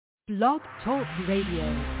Blog Talk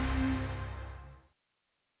Radio.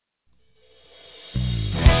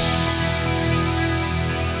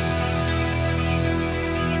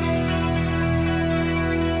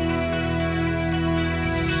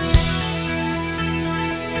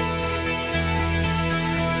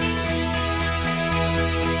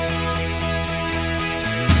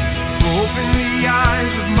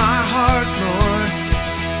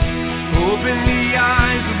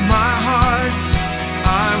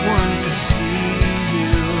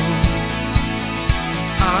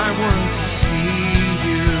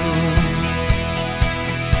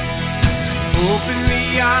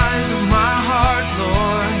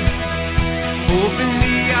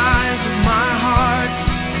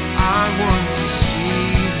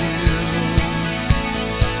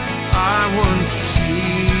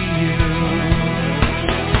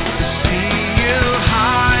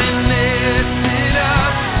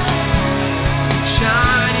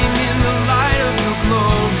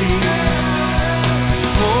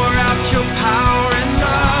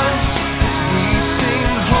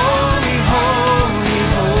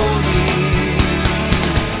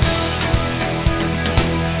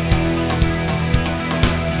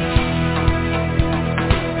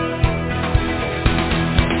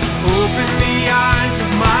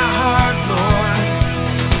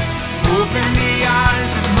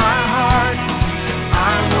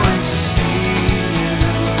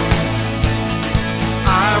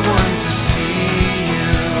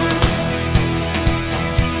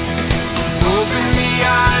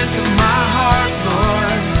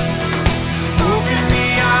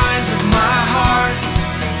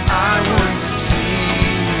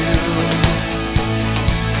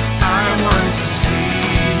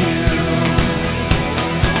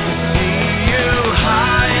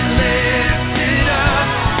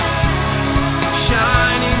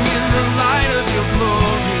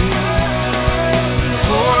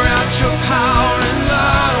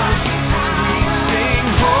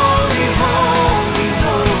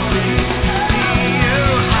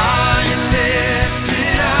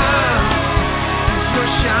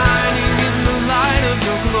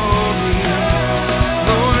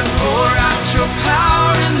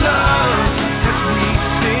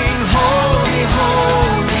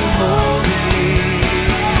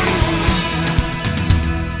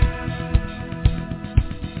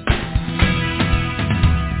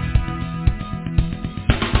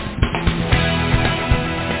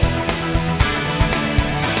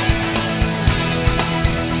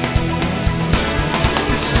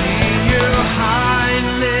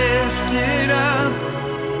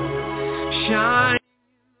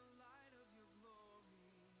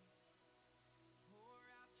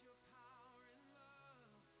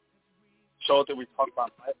 Show that we talk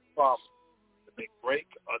about life problems, the big break.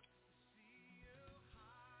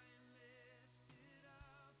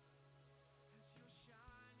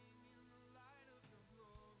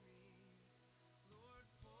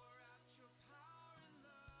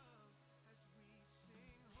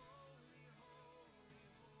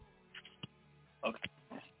 Okay.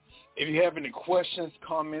 If you have any questions,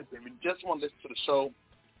 comments, if you just want to listen to the show,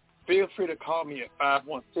 feel free to call me at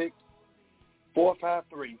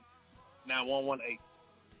 516-453-9118.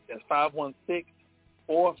 That's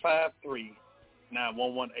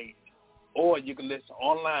 516-453-9118. Or you can listen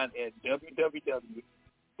online at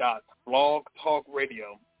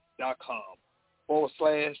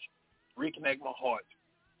www.blogtalkradio.com/reconnect my heart.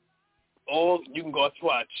 Or you can go to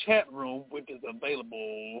our chat room, which is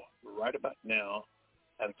available right about now.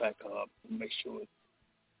 Matter of fact, make sure it's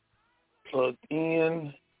plugged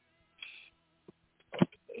in.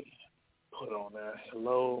 Okay. Put it on there.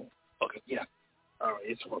 Hello. Okay, yeah. All right,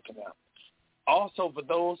 it's working out. Also, for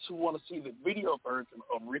those who want to see the video version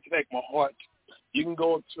of Reconnect My Heart, you can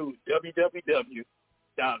go to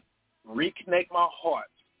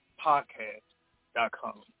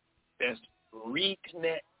www.reconnectmyheartpodcast.com. That's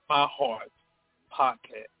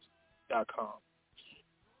reconnectmyheartpodcast.com.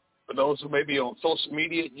 For those who may be on social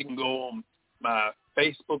media, you can go on my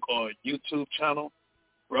Facebook or YouTube channel,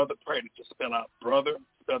 Brother Prater. Just spell out brother,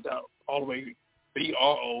 spelled out all the way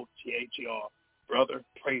BROTHER, Brother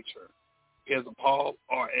Prater. P as in Paul,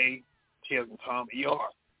 R-A, T as in Tom, E-R.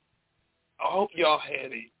 I hope y'all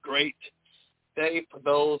had a great day. For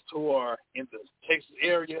those who are in the Texas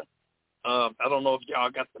area, I don't know if y'all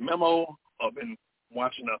got the memo. I've been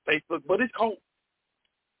watching Facebook, but it's cold.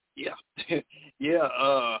 Yeah.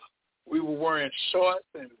 Yeah, we were wearing shorts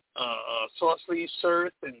and short sleeve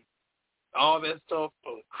shirts and all that stuff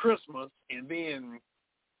for Christmas, and then,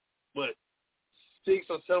 6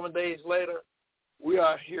 or 7 days later, we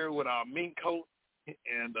are here with our mink coat,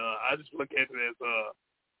 and I just look at it as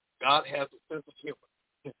God has a sense of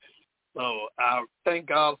humor. So I thank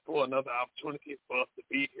God for another opportunity for us to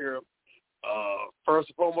be here. First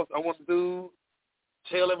and foremost, I want to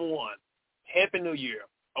tell everyone, Happy New Year.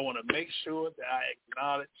 I want to make sure that I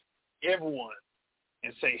acknowledge everyone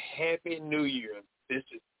and say Happy New Year. This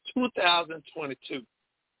is 2022.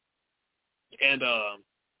 And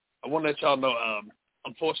I want to let y'all know,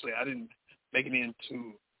 unfortunately, I didn't make it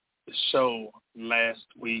into the show last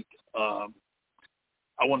week.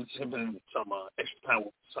 I wanted to spend some extra time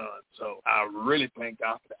with my son. So I really thank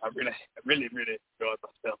God for that. I really enjoyed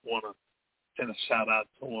myself. I want to send a shout-out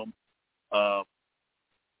to him.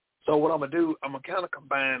 So what I'm going to do, I'm going to kind of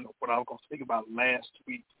combine what I was going to speak about last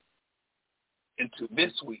week into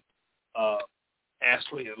this week.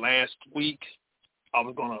 Actually, last week, I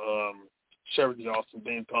was going to share with y'all some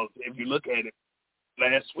things, because if you look at it,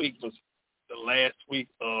 last week was the last week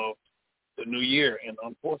of the new year, and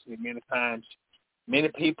unfortunately, many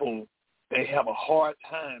people, they have a hard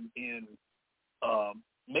time in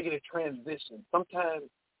making a transition. Sometimes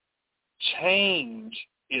change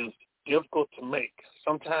is difficult to make.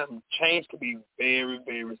 Sometimes change can be very,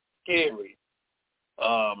 very scary.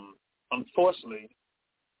 Unfortunately,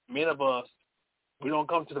 many of us, we don't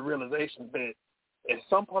come to the realization that at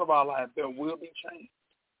some point of our life there will be change.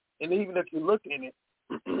 And even if you look in it,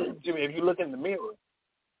 if you look in the mirror,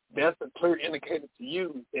 that's a clear indicator to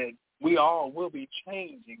you that we all will be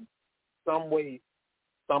changing some way,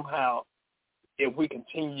 somehow, if we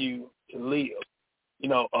continue to live. You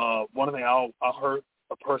know, one thing I heard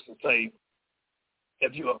a person say,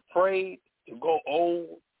 if you're afraid to go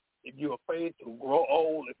old, if you're afraid to grow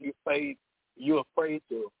old, if you're afraid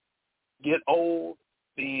to get old,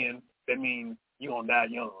 then that means you're going to die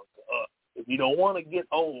young. If you don't want to get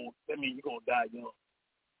old, that means you're going to die young.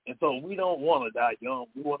 And so we don't want to die young.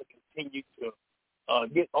 We want to continue to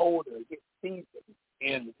get older, get seasoned.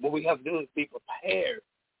 And what we have to do is be prepared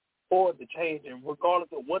for the change. And regardless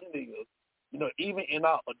of what it is, you know, even in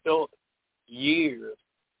our adult years,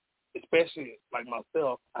 especially like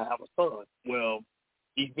myself, I have a son. Well,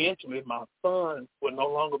 eventually my son will no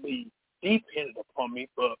longer be dependent upon me,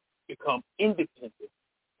 but become independent.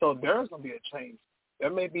 So there's going to be a change. There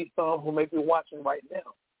may be some who may be watching right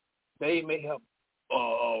now. They may have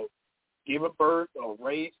given birth or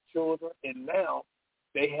raised children, and now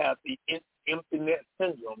they have the empty net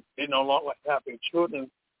syndrome. They no longer have their children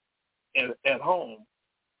at home.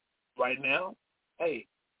 Right now, hey,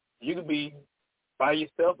 you can be by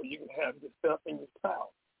yourself, or you can have yourself and your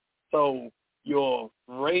spouse. So your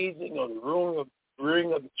raising or the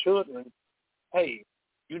rearing of the children, hey,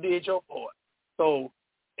 you did your part. So,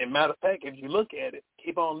 as a matter of fact, if you look at it,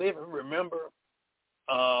 keep on living. Remember,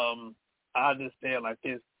 I just say it like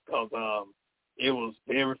this because it was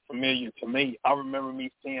very familiar to me. I remember me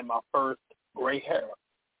seeing my first gray hair.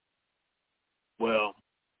 Well,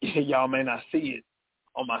 y'all may not see it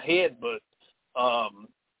on my head, but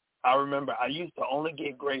I remember I used to only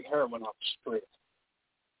get gray hair when I was stressed.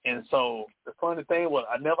 And so the funny thing was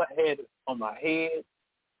I never had it on my head,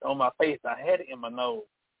 on my face. I had it in my nose.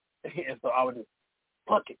 And so I would just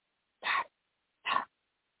pluck it.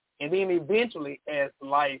 And then eventually, as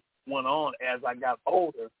life went on, as I got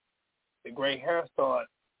older, the gray hair started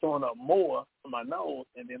showing up more on my nose,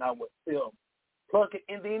 and then I would still pluck it,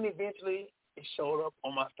 and then eventually it showed up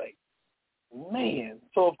on my face. Man,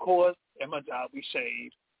 so of course, at my job we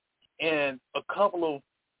shaved, and a couple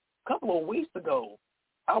of weeks ago,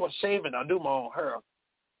 I was shaving. I do my own hair.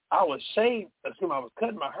 I was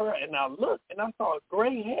cutting my hair, and I looked, and I saw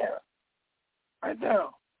gray hair right there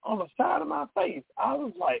on the side of my face. I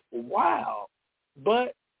was like, wow.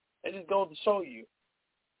 But it just goes to show you,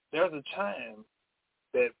 there's a time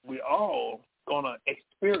that we all going to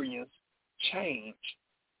experience change.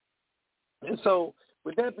 And so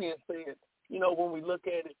with that being said, you know, when we look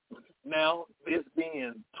at it now, this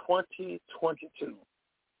being 2022,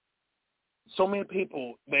 so many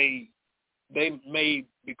people, they may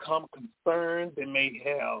become concerned, they may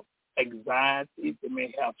have anxiety, they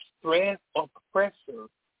may have stress or pressure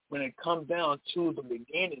when it comes down to the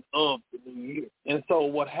beginning of the new year. And so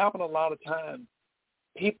what happened a lot of times,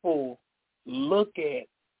 people look at,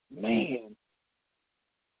 man,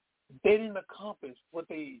 they didn't accomplish what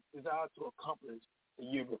they desired to accomplish the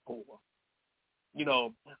year before. You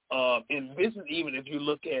know, and this is even if you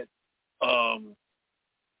look at,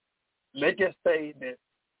 let's just say that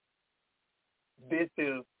this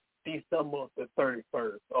is December the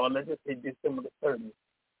 31st, or let's just say December the 30th.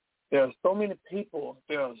 There are so many people,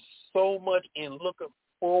 there's so much in looking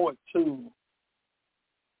forward to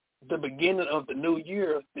the beginning of the new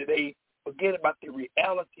year that they forget about the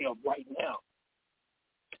reality of right now.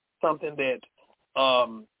 Something that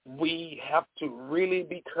we have to really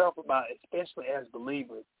be careful about it, especially as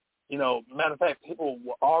believers. You know, matter of fact, people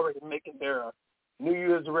were already making their New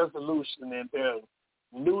Year's resolution and their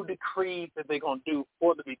new decrees that they're going to do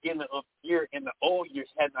for the beginning of the year, and the old year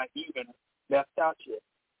had not even left out yet.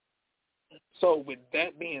 So with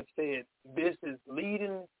that being said, this is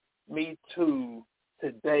leading me to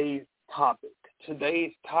today's topic.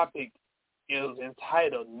 Today's topic is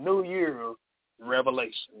entitled New Year's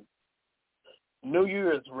Revelation. New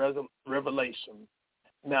Year's Revelation.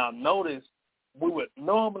 Now, notice we would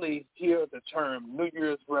normally hear the term New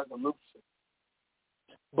Year's resolution.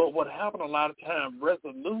 But what happened a lot of times,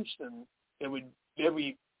 resolution that we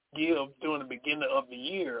give during the beginning of the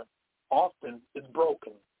year often is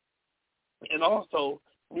broken. And also,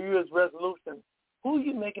 New Year's resolution, who are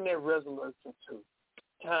you making that resolution to?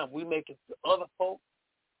 Sometimes we make it to other folks.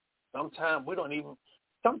 Sometimes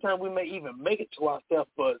we may even make it to ourselves,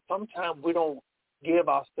 but sometimes we don't give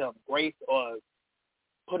ourselves grace or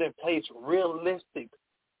put in place realistic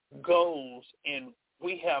goals, and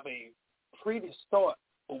we have a pretty start,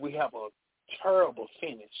 but we have a terrible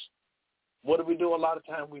finish. What do we do a lot of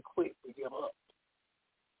times? We quit. We give up.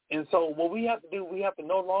 And so what we have to do, we have to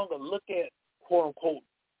no longer look at, quote-unquote,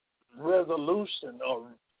 resolution or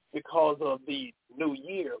because of the new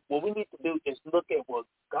year. What we need to do is look at what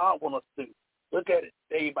God wants us to do. Look at it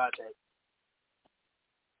day by day.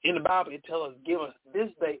 In the Bible, it tells us, give us this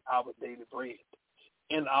day our daily bread.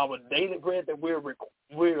 And our daily bread that we're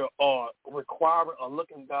requiring or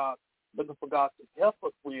looking for God to help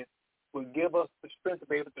us with will give us the strength to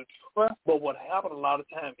be able to trust. But what happens a lot of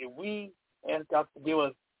times, if we ask God to give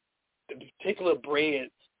us the particular bread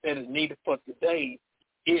that is needed for today,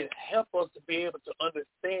 it helps us to be able to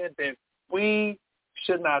understand that we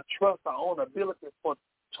should not trust our own ability for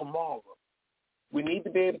tomorrow. We need to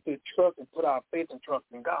be able to trust and put our faith and trust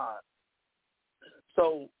in God.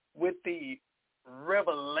 So with the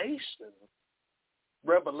revelation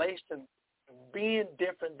being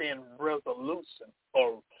different than resolution,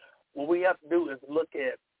 or what we have to do is look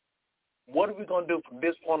at what are we going to do from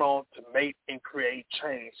this point on to make and create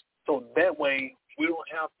change. So that way we don't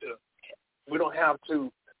have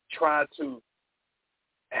to try to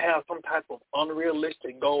have some type of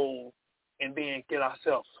unrealistic goal and then get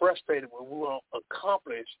ourselves frustrated when we won't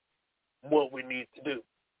accomplish what we need to do.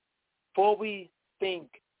 Before we think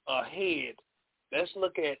ahead, let's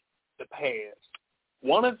look at the past.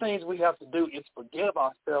 One of the things we have to do is forgive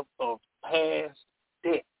ourselves of past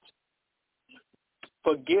debt.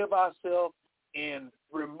 Forgive ourselves and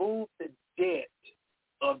remove the debt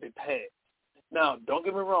of the past. Now, don't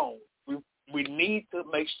get me wrong. We need to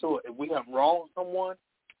make sure if we have wronged someone,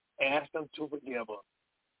 ask them to forgive us.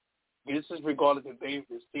 This is regardless if they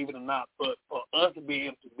receive it or not, but for us to be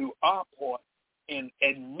able to do our part in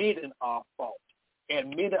admitting our fault,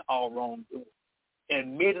 admitting our wrongdoing,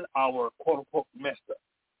 admitting our quote-unquote mess up.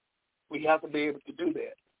 We have to be able to do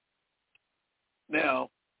that. Now,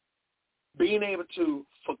 being able to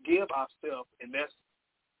forgive ourselves, and that's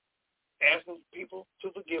asking people to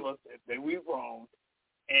forgive us if they we wronged,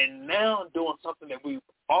 and now doing something that we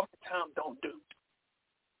oftentimes don't do.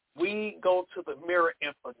 We go to the mirror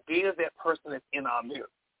and forgive that person that's in our mirror.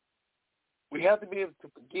 We have to be able to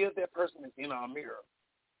forgive that person that's in our mirror.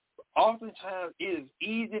 Oftentimes, it is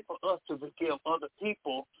easy for us to forgive other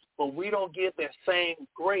people, but we don't give that same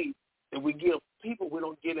grace that we give people. We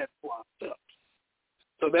don't give that for ourselves.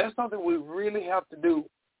 So that's something we really have to do,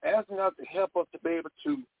 asking God to help us to be able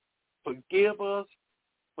to forgive us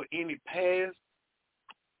for any past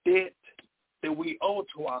debt that we owe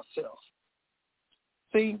to ourselves.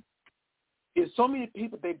 See, there's so many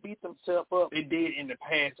people, they beat themselves up they did in the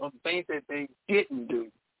past on the things that they didn't do.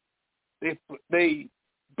 They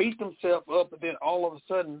beat themselves up, and then all of a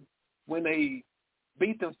sudden, when they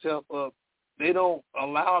beat themselves up, they don't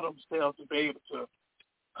allow themselves to be able to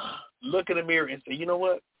look in the mirror and say, you know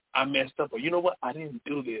what, I messed up, or you know what, I didn't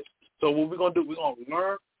do this. So what we're going to do, we're going to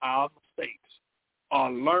learn our mistakes,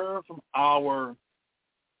 or learn from our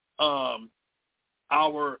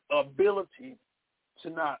ability to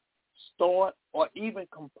not start or even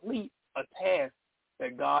complete a task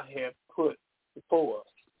that God has put before us.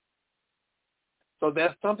 So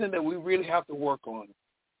that's something that we really have to work on,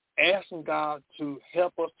 asking God to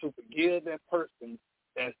help us to forgive that person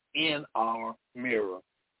that's in our mirror.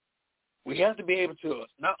 We have to be able to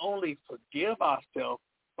not only forgive ourselves,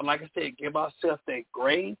 but like I said, give ourselves that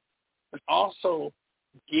grace, but also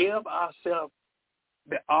give ourselves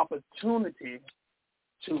the opportunity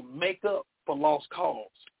to make up for lost cause.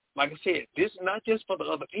 Like I said, this is not just for the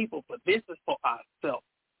other people, but this is for ourselves.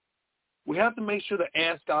 We have to make sure to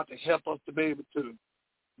ask God to help us to be able to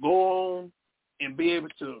go on and be able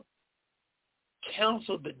to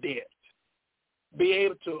cancel the debt, be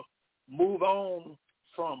able to move on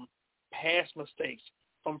from past mistakes,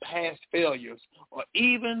 from past failures, or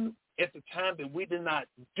even at the time that we did not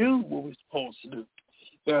do what we're supposed to do.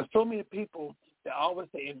 There are so many people that always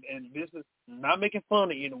say, and this is not making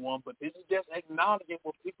fun of anyone, but this is just acknowledging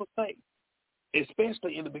what people say,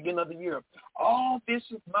 especially in the beginning of the year. Oh, this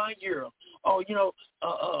is my year. Oh,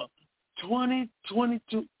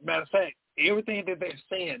 2022. Matter of fact, everything that they're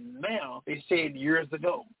saying now, they said years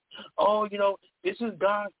ago. Oh, this is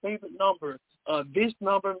God's favorite number. This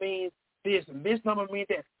number means this, and this number means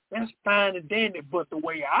that. That's fine and dandy, but the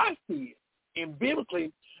way I see it, and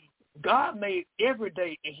biblically, God made every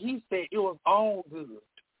day, and he said it was all good.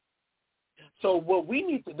 So what we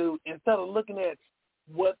need to do, instead of looking at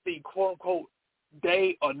what the quote-unquote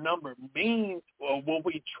day or number means, or what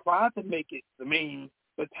we try to make it mean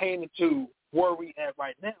pertaining to where we at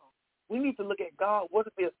right now, we need to look at God. What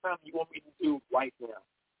is the assignment you want me to do right now?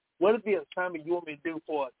 What is the assignment you want me to do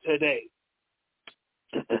for today?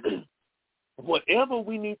 Whatever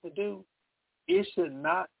we need to do, it should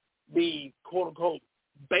not be, quote-unquote,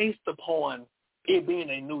 based upon it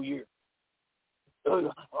being a new year.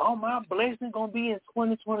 Oh, my blessing going to be in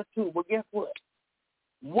 2022. Well, guess what?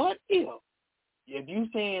 What if you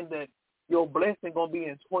saying that your blessing going to be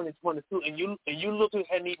in 2022 and you look at it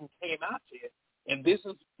hadn't even came out yet, and this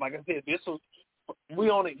is, like I said,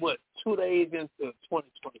 we only, 2 days into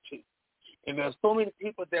 2022. And there's so many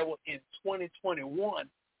people that were in 2021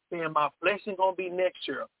 saying my blessing going to be next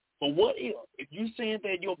year. But what if you saying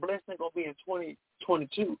that your blessing going to be in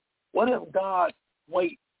 2022, what if God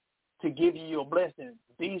wait to give you your blessing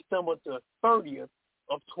December the 30th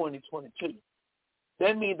of 2022?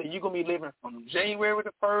 That means that you're going to be living from January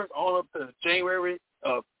the 1st all up to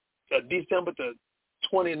December the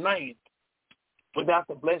 29th without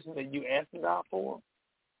the blessing that you asking God for.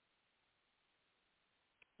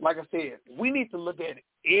 Like I said, we need to look at it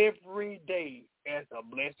every day as a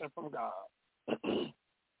blessing from God.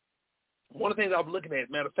 One of the things I was looking at,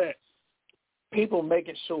 matter of fact, people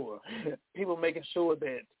making sure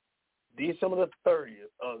that December the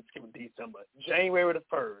 30th, January the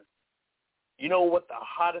 1st, you know what the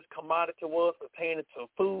hottest commodity was pertaining to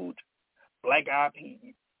food? Black-eyed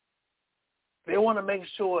peas. They want to make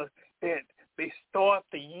sure that they start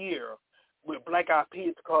the year with black-eyed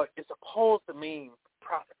peas because it's supposed to mean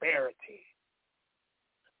prosperity.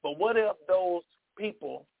 But what if those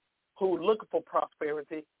people who are looking for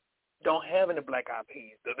prosperity don't have any black-eyed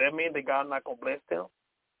peas? Does that mean that God's not going to bless them?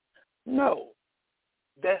 No.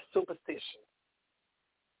 That's superstition.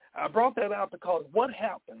 I brought that out because what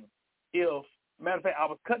happens if, matter of fact, I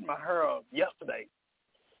was cutting my hair up yesterday,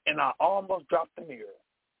 and I almost dropped the mirror.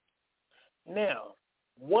 Now,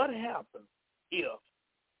 what happens if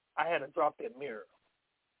I had to drop that mirror?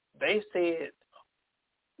 They said,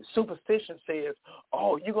 superstition says,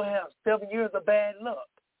 oh, you're going to have 7 years of bad luck.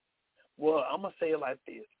 Well, I'm going to say it like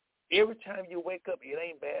this. Every time you wake up, it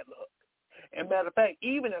ain't bad luck. And matter of fact,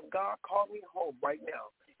 even if God called me home right now,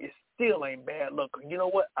 it still ain't bad luck. You know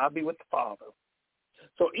what? I'll be with the Father.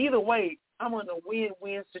 So either way, I'm in a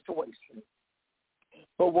win-win situation.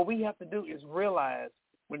 But what we have to do is realize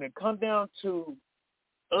when it comes down to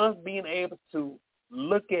us being able to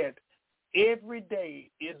look at every day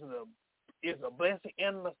is a blessing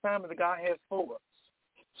and an assignment that God has for us.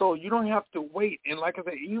 So you don't have to wait. And like I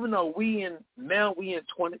said, even though we in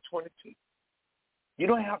 2022, you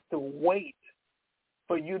don't have to wait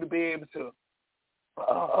for you to be able to,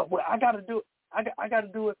 well, I got to do it. I got to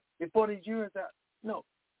do it before this year is out. No.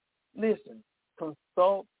 Listen,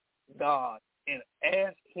 consult God and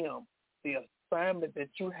ask him the assignment that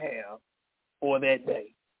you have for that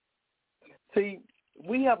day. See,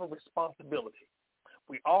 we have a responsibility.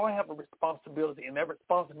 We all have a responsibility, and that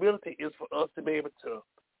responsibility is for us to be able to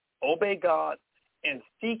obey God and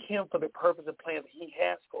seek him for the purpose and plan that he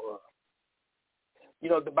has for us. You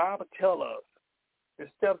know, the Bible tells us the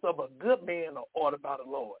steps of a good man are ordered by the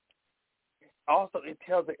Lord. Also, it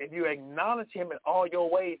tells us if you acknowledge him in all your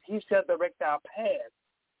ways, he shall direct our path.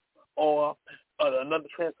 Or another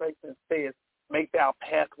translation says, make our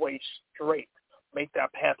pathway straight. Make our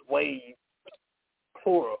pathways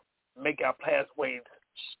plural. Make our pathways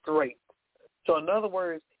straight. So in other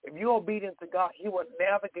words, if you're obedient to God, he will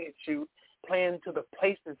navigate you, plan to the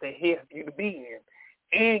places that he has you to be in,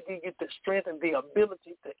 and give you the strength and the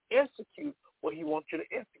ability to execute what he wants you to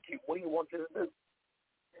execute, what he wants you to do.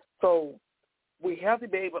 So we have to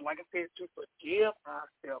be able, like I said, to forgive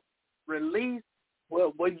ourselves, release,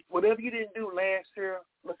 well, whatever you didn't do last year,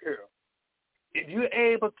 look here. If you're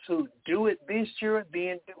able to do it this year,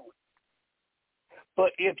 then do it.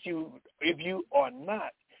 But if you are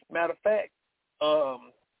not, matter of fact, I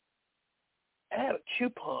had a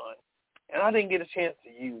coupon and I didn't get a chance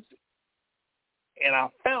to use it, and I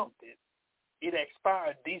found it. It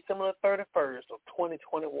expired December 31st of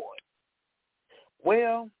 2021.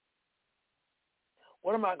 Well,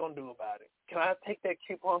 what am I going to do about it? Can I take that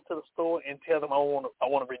coupon to the store and tell them I want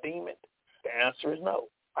to redeem it? The answer is no,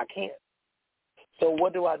 I can't. So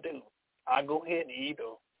what do? I go ahead and either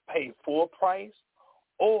pay full price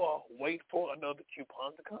or wait for another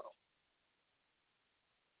coupon to come.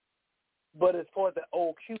 But as far as the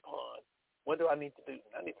old coupon, what do I need to do?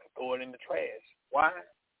 I need to throw it in the trash. Why?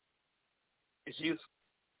 It's useless.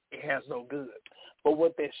 It has no good. But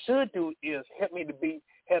what they should do is help me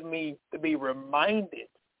to be reminded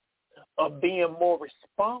of being more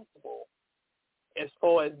responsible as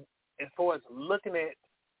far as looking at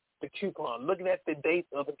the coupon, looking at the dates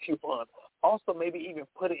of the coupon. Also, maybe even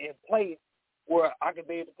put it in place where I can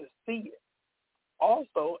be able to see it.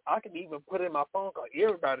 Also, I can even put it in my phone because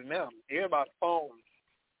everybody's phone,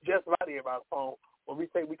 just about everybody's phone, when we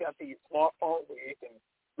say we got these smartphones where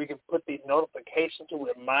we can put these notifications to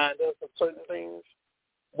remind us of certain things.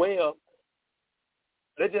 Well,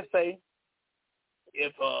 let's just say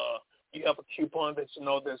if you have a coupon that you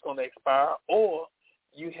know that's going to expire, or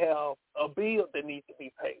you have a bill that needs to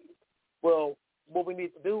be paid. Well, what we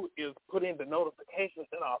need to do is put in the notifications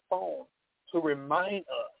in our phone to remind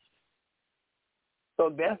us.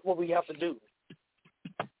 So that's what we have to do.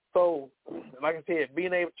 So, like I said,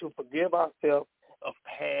 being able to forgive ourselves of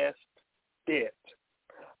past debt.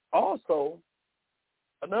 Also,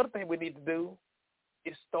 another thing we need to do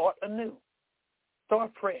is start anew.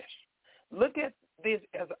 Start fresh. Look at this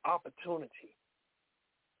as an opportunity.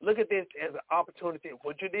 Look at this as an opportunity.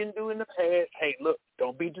 What you didn't do in the past, hey, look,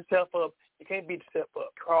 don't beat yourself up. You can't beat yourself up.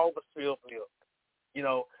 Crawl the spilled milk. You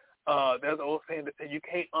know, there's an old saying that says you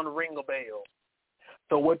can't unring a bell.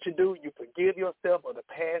 So what you do, you forgive yourself of the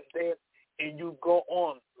past debt, and you go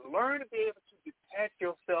on. Learn to be able to detach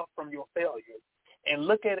yourself from your failures and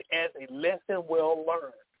look at it as a lesson well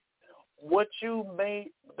learned. What you made,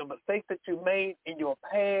 the mistakes that you made in your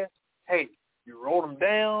past, hey, you wrote them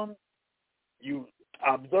down, you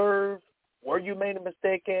observe where you made a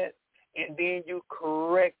mistake at, and then you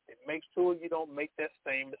correct it. Make sure you don't make that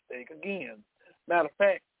same mistake again. Matter of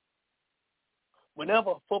fact,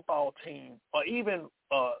 whenever a football team or even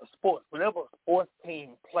sports, whenever a sports team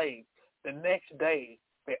plays, the next day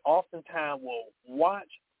they oftentimes will watch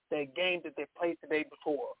that game that they played the day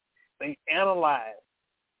before. They analyze.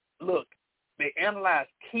 Look, they analyze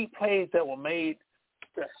key plays that were made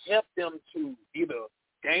to help them to either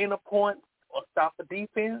gain a point or stop the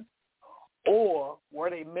defense, or where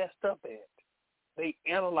they messed up at. They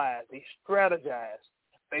analyze, they strategize,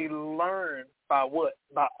 they learn by what?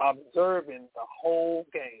 By observing the whole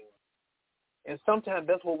game. And sometimes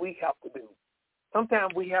that's what we have to do.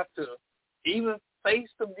 Sometimes we have to even face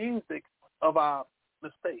the music of our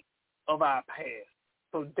mistakes, of our past,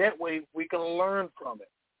 so that way we can learn from it.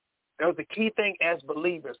 That was the key thing as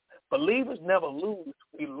believers. Believers never lose,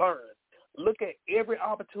 we learn. Look at every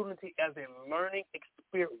opportunity as a learning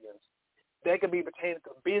experience. That could be pertaining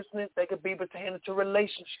to business. That could be pertaining to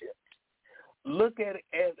relationships. Look at it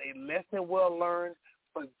as a lesson well learned.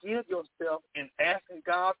 Forgive yourself and asking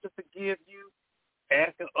God to forgive you,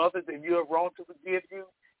 asking others if you are wrong to forgive you,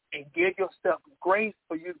 and give yourself grace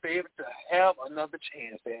for you to be able to have another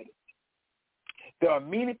chance at it. There are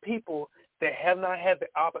many people that have not had the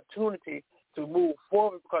opportunity to move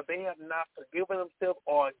forward because they have not forgiven themselves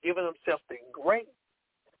or given themselves the grace.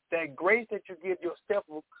 That grace that you give yourself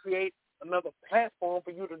will create another platform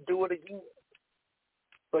for you to do it again.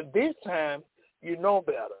 But this time, you know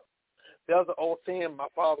better. There's an old saying my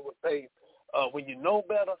father would say, when you know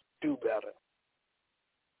better, do better.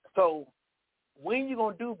 So when you're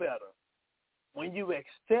going to do better? When you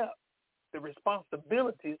accept the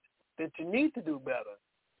responsibilities that you need to do better.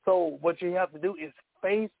 So what you have to do is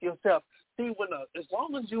face yourself. See, as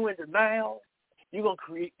long as you're in denial, you're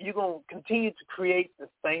gonna continue to create the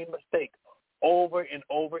same mistake over and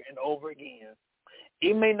over and over again.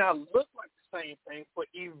 It may not look like the same thing, but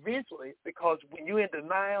eventually, because when you're in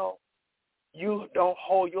denial, you don't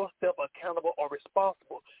hold yourself accountable or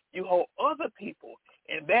responsible. You hold other people,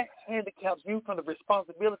 and that handicaps you from the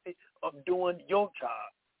responsibility of doing your job.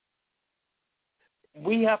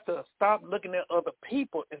 We have to stop looking at other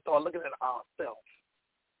people and start looking at ourselves.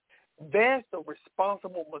 That's the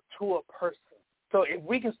responsible, mature person. So if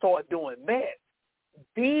we can start doing that,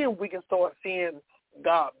 then we can start seeing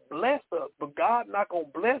God bless us. But God not going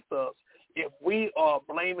to bless us if we are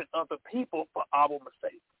blaming other people for our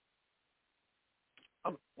mistakes.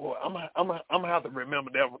 I'm gonna have to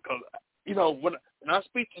remember that because when I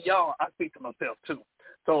speak to y'all, I speak to myself too.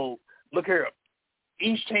 So look here.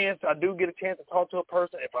 Each chance I do get a chance to talk to a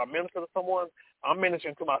person, if I minister to someone, I'm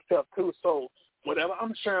ministering to myself too. So whatever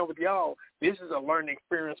I'm sharing with y'all, this is a learning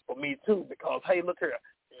experience for me too. Because hey, look here,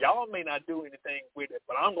 y'all may not do anything with it,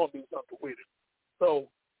 but I'm gonna do something with it. So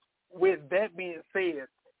with that being said,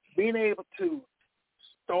 being able to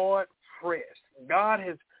start fresh, God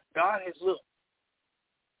has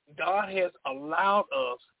allowed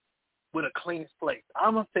us with a clean slate.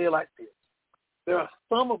 I'm gonna say it like this. There are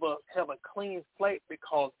some of us have a clean slate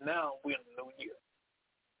because now we're in the new year.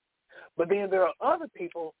 But then there are other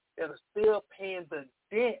people that are still paying the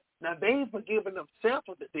debt. Now, they've forgiven themselves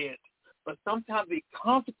of the debt, but sometimes the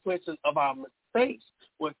consequences of our mistakes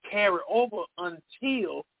will carry over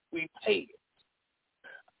until we pay it.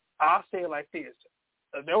 I'll say it like this.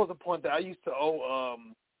 There was a point that I used to owe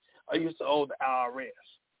the IRS.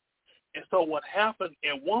 And so what happened,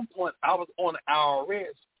 at one point, I was on the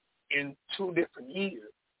IRS in 2 different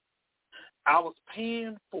years. I was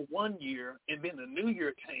paying for 1 year, and then the new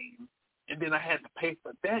year came, and then I had to pay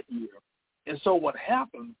for that year. And so what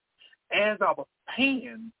happened, as I was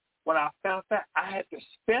paying, what I found out, I had to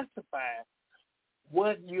specify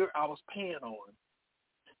what year I was paying on.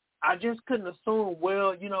 I just couldn't assume,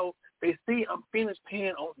 well, they see I'm finished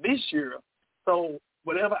paying on this year, so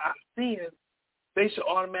whatever I send, they should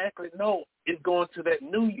automatically know it's going to that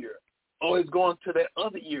new year or it's going to that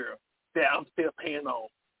other year that I'm still paying on.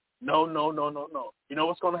 No. You know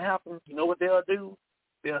what's going to happen? You know what they'll do?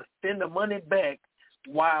 They'll send the money back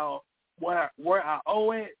while where I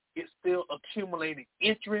owe it is still accumulating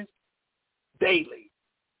interest daily.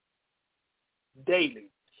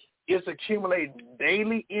 It's accumulating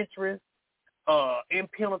daily interest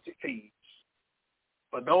and penalty fees.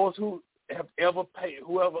 For those who have ever paid,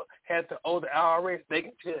 whoever had to owe the IRS, they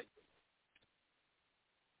can tell you.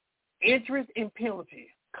 Interest and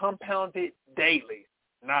penalty compounded daily,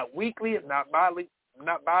 not weekly, not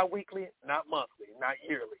bi-weekly, not monthly, not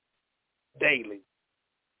yearly, daily.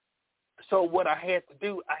 So what I had to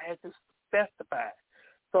do, I had to specify.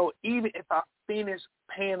 So even if I finish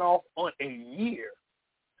paying off on a year,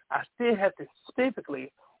 I still have to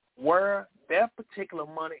specifically where that particular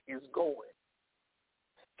money is going.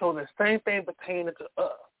 So the same thing pertaining to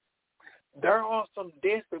us. There are some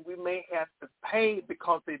debts that we may have to pay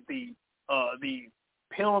because of the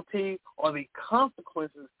penalty or the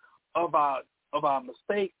consequences of our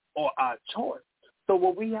mistake or our choice. So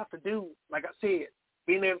what we have to do, like I said,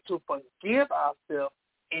 being able to forgive ourselves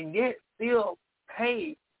and yet still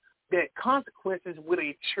pay that consequences with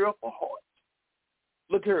a cheerful heart.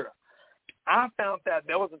 Look here, I found out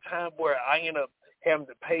there was a time where I ended up having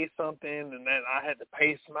to pay something, and then I had to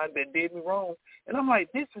pay somebody that did me wrong. And I'm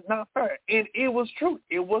like, this is not fair. And it was true.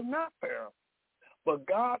 It was not fair. But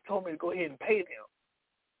God told me to go ahead and pay them.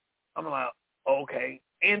 I'm like, okay.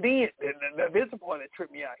 And then, this is the part that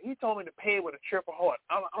tripped me out. He told me to pay with a cheerful heart.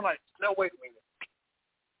 I'm like, no, wait a minute.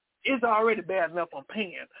 It's already bad enough I'm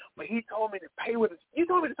paying, but he told me to pay with a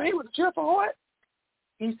cheerful heart.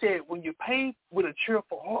 He said, when you pay with a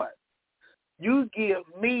cheerful heart, you give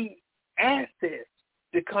me access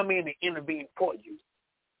to come in and intervene for you.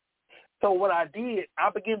 So what I did,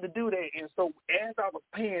 I began to do that. And so as I was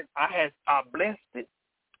paying, I blessed it.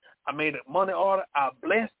 I made a money order. I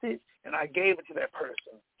blessed it, and I gave it to that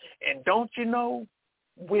person. And don't you know,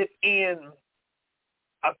 within,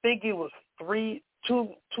 I think it was 3 2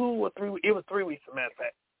 or 3, it was 3 weeks, as a matter of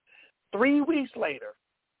fact. 3 weeks later,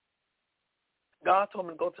 God told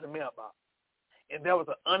me to go to the mailbox, and there was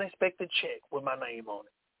an unexpected check with my name on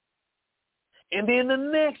it. And then the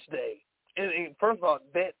next day, and first of all,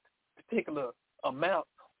 that particular amount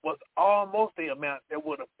was almost the amount that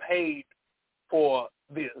would have paid for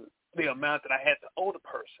the amount that I had to owe the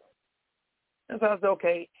person. And so I said,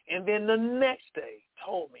 okay. And then the next day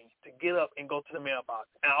told me to get up and go to the mailbox.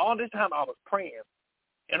 And all this time I was praying.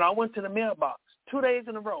 And I went to the mailbox 2 days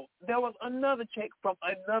in a row. There was another check from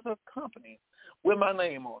another company with my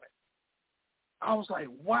name on it. I was like,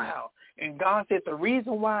 wow. And God said the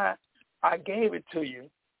reason why I gave it to you,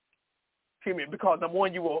 because number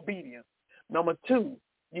one, you were obedient. Number two,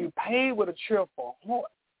 you paid with a cheerful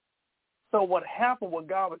heart. So what happened, what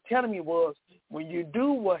God was telling me was, when you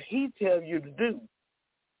do what he tells you to do,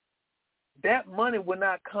 that money will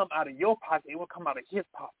not come out of your pocket. It will come out of his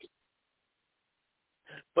pocket.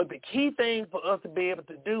 But the key thing for us to be able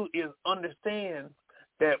to do is understand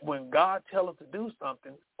that when God tells us to do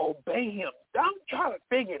something, obey him. Don't try to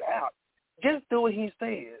figure it out. Just do what he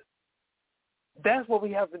says. That's what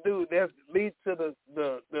we have to do. That leads to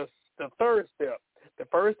the third step. The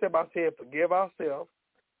first step I said, forgive ourselves.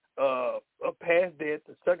 Past that.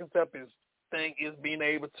 The second step is being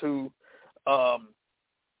able to I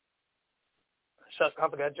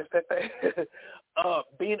forgot just that thing.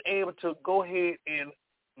 Being able to go ahead and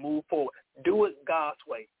move forward. Do it God's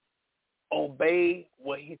way. Obey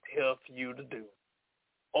what he tells you to do.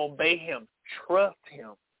 Obey him. Trust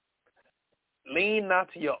him. Lean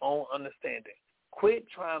not to your own understanding. Quit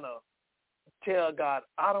trying to tell God,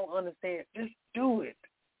 I don't understand. Just do it.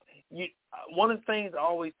 One of the things I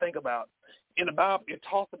always think about, in the Bible, it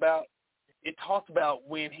talks about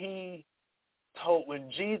when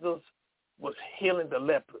Jesus was healing the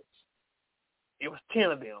lepers. It was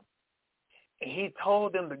 10 of them. And he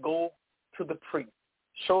told them to go to the priest,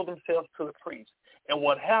 show themselves to the priest. And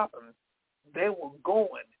what happened, they were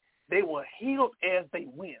going. They were healed as they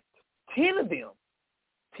went. 10 of them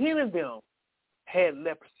had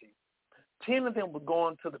leprosy. 10 of them were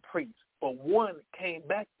going to the priest. But one came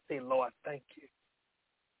back and said, Lord, thank you.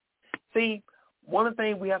 See, one of the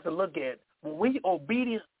things we have to look at, when we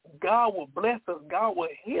obedient, God will bless us. God will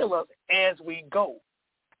heal us as we go.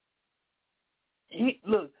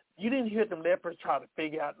 Look, you didn't hear them lepers try to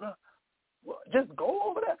figure out, no, well, just go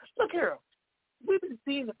over there. Look here. We've been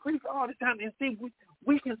seeing the priest all the time and see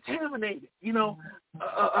we contaminated. You know,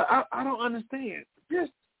 I don't understand.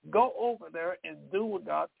 Just go over there and do what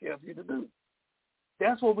God tells you to do.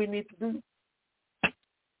 That's what we need to do.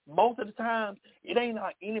 Most of the time, it ain't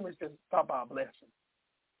our enemies that stop our blessing.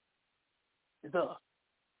 It's us.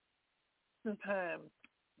 Sometimes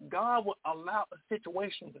God will allow a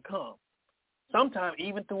situation to come, sometimes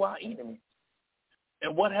even through our enemies.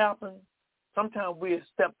 And what happens? Sometimes we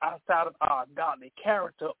step outside of our godly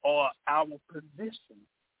character or our position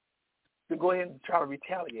to go ahead and try to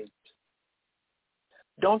retaliate.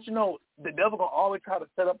 Don't you know the devil will always try to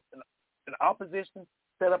set up an opposition,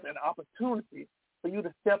 set up an opportunity for you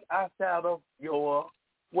to step outside of your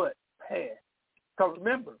path. Because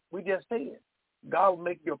remember, we just said, God will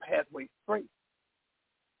make your pathway straight.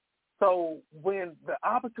 So when the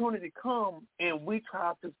opportunity comes and we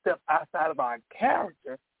try to step outside of our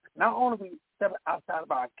character, not only we step outside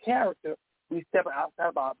of our character, we step outside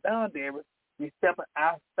of our boundaries, we step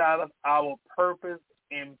outside of our purpose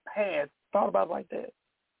and path. Thought about it like that.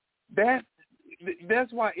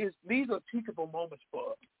 That's why these are teachable moments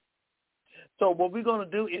for us. So what we're going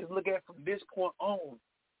to do is look at from this point on,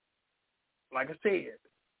 like I said,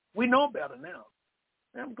 we know better now.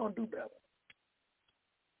 Now we're going to do better.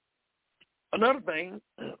 Another thing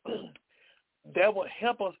that will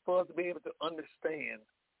help us for us to be able to understand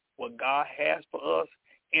what God has for us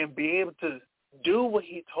and be able to do what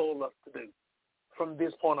he told us to do from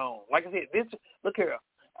this point on. Like I said, look here,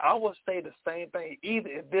 I would say the same thing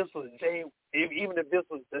even if this was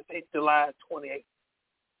let's say July 28th.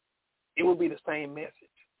 It would be the same message.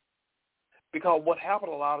 Because what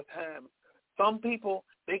happened a lot of times, some people,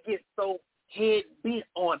 they get so head bent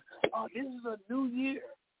on, oh, this is a new year.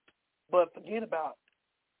 But forget about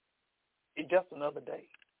it. It's just another day.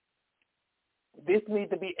 This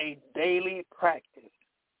needs to be a daily practice.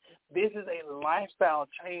 This is a lifestyle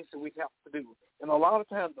change that we have to do. And a lot of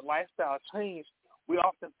times the lifestyle change, we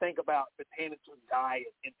often think about pertaining to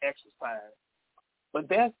diet and exercise. But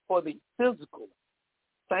that's for the physical.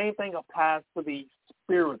 Same thing applies to the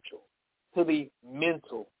spiritual, to the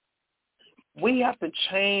mental. We have to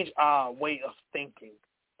change our way of thinking.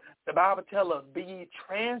 The Bible tells us, be ye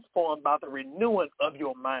transformed by the renewing of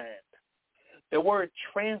your mind. The word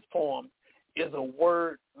transform is a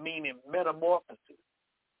word meaning metamorphosis.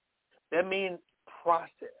 That means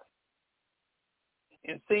process.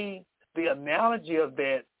 And see, the analogy of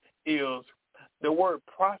that is the word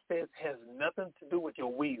process has nothing to do with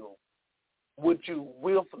your will. Would you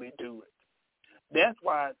willfully do it? That's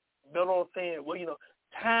why they're all saying, well,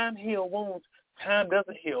 time heals wounds. Time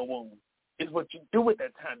doesn't heal wounds. It's what you do with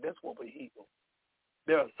that time. That's what we heal.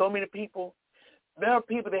 There are so many people. There are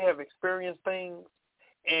people that have experienced things,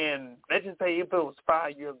 and let's just say if it was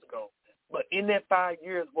 5 years ago. But in that 5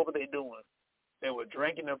 years, what were they doing? They were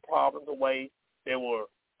drinking their problems away. They were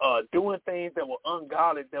doing things that were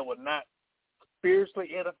ungodly, that were not spiritually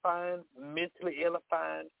edifying, mentally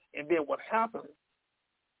edifying. And then what happened,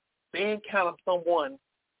 they encountered someone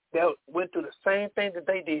that went through the same thing that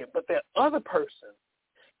they did, but that other person,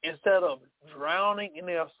 instead of drowning in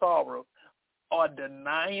their sorrow or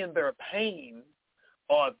denying their pain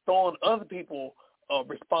or throwing other people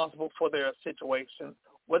responsible for their situation,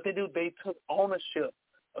 what they do, they took ownership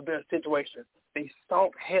of their situation. They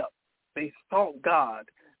sought help. They sought God.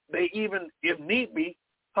 They even, if need be,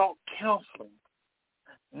 sought counseling.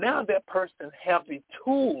 Now that person have the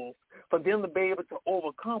tools for them to be able to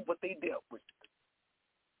overcome what they dealt with.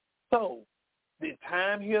 So, did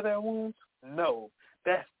time heal their wounds? No.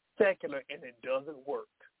 That's secular, and it doesn't work.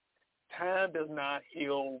 Time does not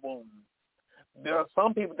heal wounds. There are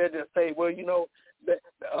some people that just say, well, you know, but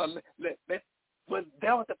that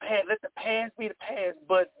was the past. Let the past be the past,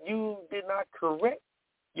 but you did not correct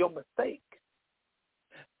your mistake.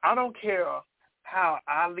 I don't care how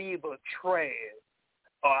I leave a trash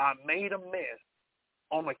or I made a mess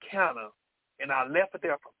on the counter and I left it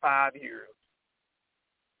there for 5 years.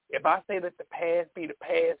 If I say let the past be the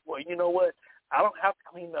past, well, you know what? I don't have to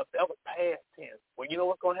clean up. That was past tense. Well, you know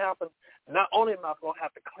what's going to happen? Not only am I going to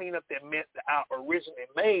have to clean up that mess that I originally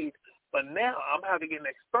made, but now I'm having to get an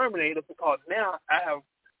exterminator because now I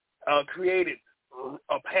have created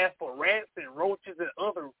a path for rats and roaches and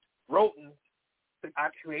other rodents that I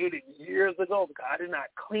created years ago because I did not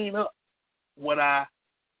clean up what I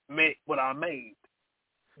made.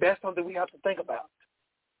 That's something we have to think about.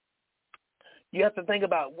 You have to think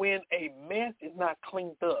about when a mess is not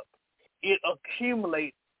cleaned up, it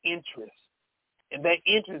accumulates interest. And that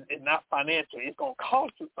interest is not financial. It's going to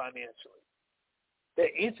cost you financially. That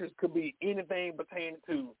interest could be anything pertaining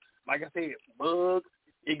to, like I said, bugs.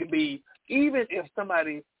 It could be even if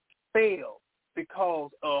somebody failed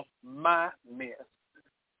because of my mess.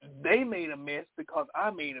 They made a mess because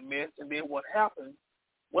I made a mess, and then what happens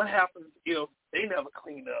if they never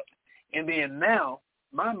cleaned up? And then now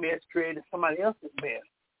my mess created somebody else's mess.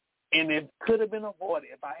 And it could have been avoided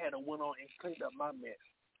if I had went on and cleaned up my mess.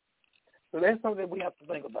 So that's something we have to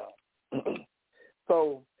think about.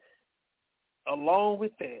 So along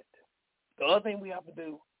with that, the other thing we have to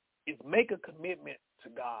do is make a commitment to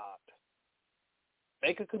God.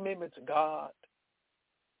 Make a commitment to God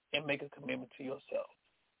and make a commitment to yourself.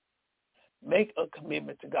 Make a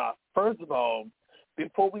commitment to God. First of all,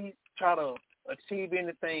 before we try to achieve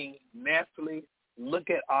anything naturally, look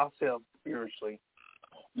at ourselves spiritually.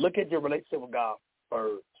 Look at your relationship with God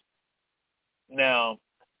first. Now,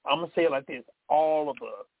 I'm going to say it like this. All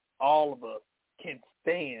of us can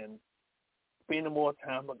stand spending more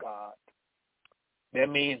time with God. That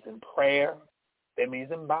means in prayer. That means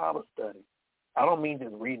in Bible study. I don't mean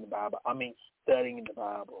just reading the Bible. I mean studying the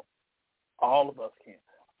Bible. All of us can.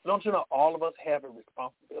 Don't you know all of us have a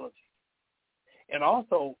responsibility? And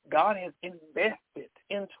also, God has invested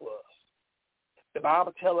into us. The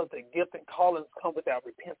Bible tells us that gifts and callings come without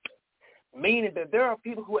repentance, meaning that there are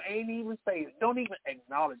people who ain't even saved, don't even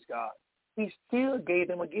acknowledge God. He still gave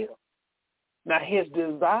them a gift. Now, his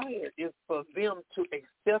desire is for them to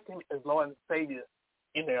accept him as Lord and Savior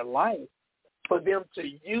in their life, for them to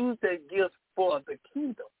use their gifts for the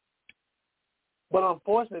kingdom. But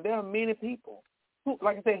unfortunately, there are many people who,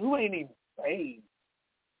 like I said, who ain't even saved,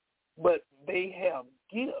 but they have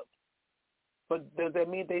gifts. But does that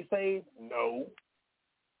mean they saved? No.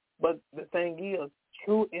 But the thing is,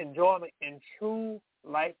 true enjoyment and true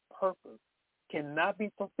life purpose cannot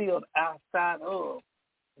be fulfilled outside of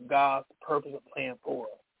God's purpose and plan for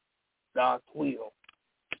us, God's will.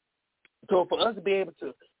 So for us to be able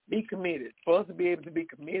to be committed,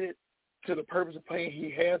 to the purpose and plan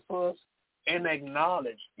he has for us, and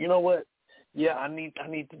acknowledge, you know what? Yeah, I need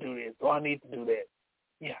to do this, or I need to do that.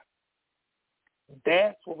 Yeah.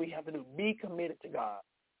 That's what we have to do. Be committed to God.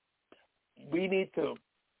 We need to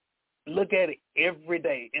look at it every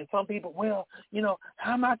day. And some people, well, you know,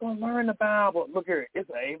 how am I going to learn the Bible? Look here, it's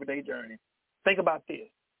an everyday journey. Think about this.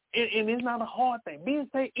 And it's not a hard thing. Being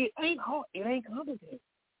saved, it ain't hard. It ain't complicated.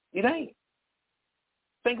 It ain't.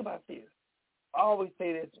 Think about this. I always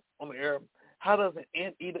say this on the air. How does an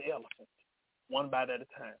ant eat an elephant? One bite at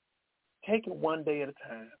a time. Take it one day at a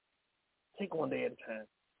time. Take it one day at a time.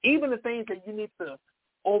 Even the things that you need to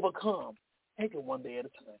overcome, take it one day at a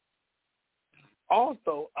time.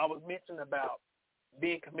 Also, I was mentioning about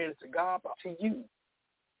being committed to God, but to you.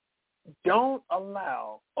 Don't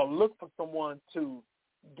allow or look for someone to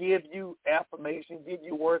give you affirmation, give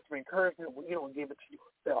you words of encouragement when you don't give it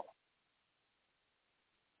to yourself.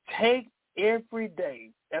 Take every day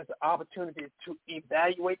as an opportunity to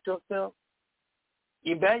evaluate yourself.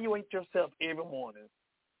 Evaluate yourself every morning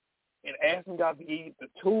and asking God to give you the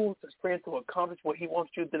tools, the strength to accomplish what he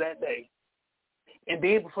wants you to do that day. And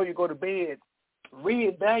then before you go to bed,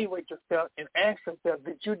 reevaluate yourself and ask yourself,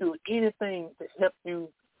 did you do anything to help you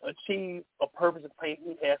achieve a purpose and plan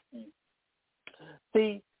he has for you?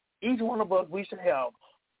 See, each one of us, we should have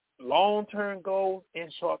long-term goals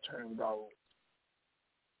and short-term goals.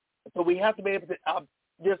 So we have to be able to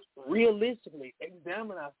just realistically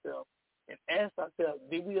examine ourselves and ask ourselves,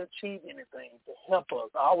 did we achieve anything to help us?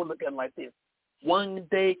 I would look at it like this: one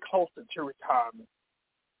day closer to retirement.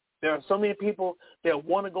 There are so many people that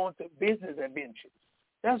want to go into business adventures.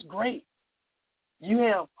 That's great. You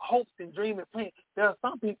have hopes and dreams and plans. There are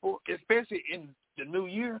some people, especially in the new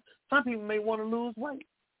year, some people may want to lose weight.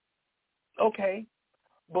 Okay,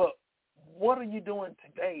 but what are you doing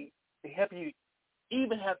today to help you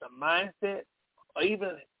even have the mindset or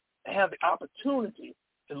even have the opportunity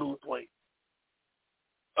to lose weight?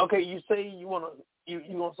 Okay, you say you want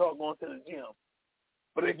to start going to the gym,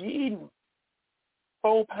 but if you're eating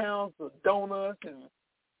 4 pounds of donuts and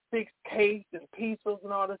 6 cakes and pizzas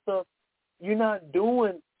and all this stuff, you're not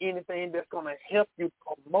doing anything that's going to help you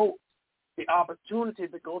promote the opportunity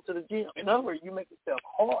to go to the gym. In other words, you make yourself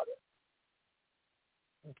harder.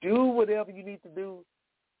 Do whatever you need to do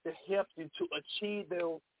to help you to achieve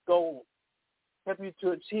those goals, help you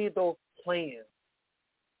to achieve those plans.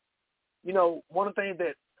 You know, one of the things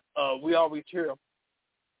that we always hear,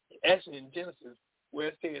 actually in Genesis, where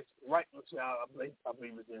it says, I believe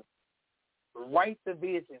it's in, write the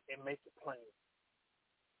vision and make it plain.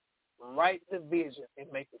 Write the vision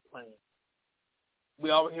and make it plain. We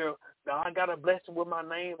always hear, now I got a blessing with my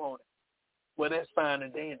name on it. Well, that's fine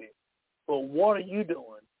and dandy. But what are you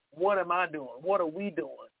doing? What am I doing? What are we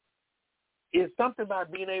doing? It's something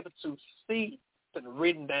about being able to see something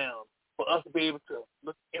written down for us to be able to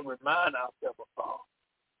look and remind ourselves of all.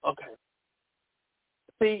 Okay.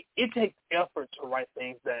 See, it takes effort to write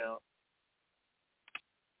things down.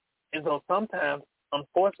 And so sometimes,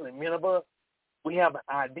 unfortunately, many of us, we have an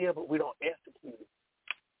idea, but we don't execute it.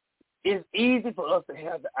 It's easy for us to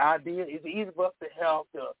have the idea. It's easy for us to have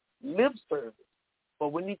the lip service,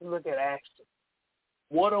 but we need to look at action.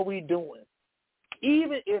 What are we doing?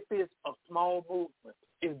 Even if it's a small movement,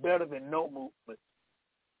 it's better than no movement.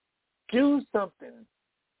 Do something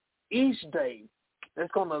each day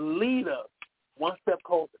that's going to lead us one step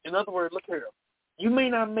closer. In other words, look here. You may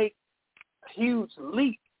not make a huge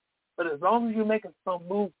leap, but as long as you're making some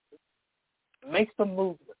movement, make some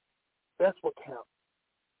movement. That's what counts.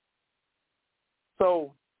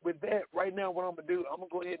 So with that, right now what I'm going to do, I'm going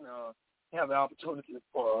to go ahead and have the opportunity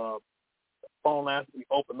for phone lines to be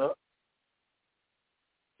opened up.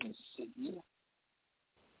 Let's see.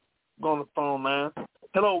 Go on the phone line.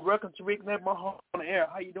 Hello, welcome to Reconnect My Home on the Air.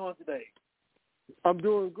 How you doing today? I'm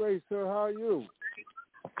doing great, sir. How are you?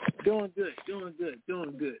 Doing good.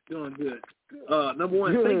 Number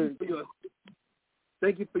one,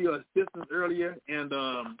 thank you for your assistance earlier, and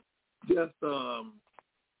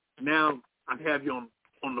now I have you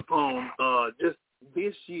on the phone. Just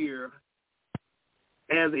this year,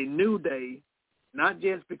 as a new day, not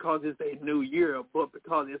just because it's a new year, but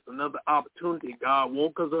because it's another opportunity. God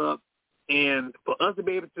woke us up, and for us to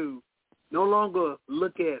be able to no longer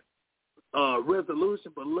look at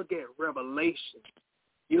resolution, but look at revelation.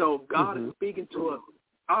 You know, God is speaking to us.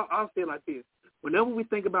 I'll say it like this. Whenever we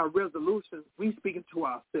think about resolution, we speaking to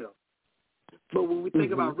ourselves. But when we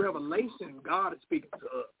think about revelation, God is speaking to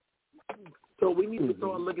us. So we need to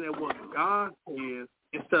start looking at what God says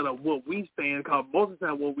instead of what we stand, because most of the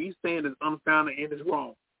time what we stand is unfounded and is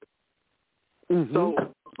wrong. So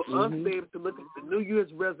for us to be able to look at the New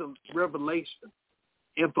Year's revelation,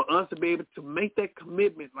 and for us to be able to make that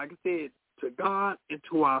commitment, like I said, to God and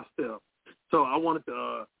to ourselves. So I wanted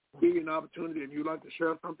to give you an opportunity. If you'd like to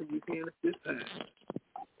share something, you can at this time.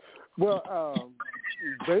 Well,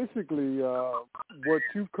 basically, what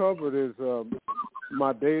you covered is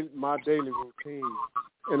my daily routine,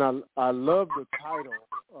 and I love the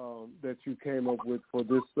title that you came up with for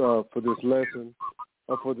this lesson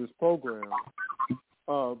or for this program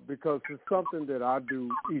because it's something that I do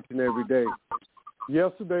each and every day.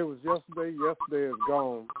 Yesterday was yesterday. Yesterday is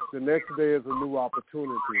gone. The next day is a new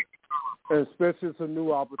opportunity, and especially it's a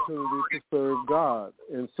new opportunity to serve God.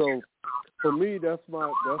 And so, for me, that's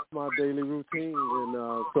my daily routine. And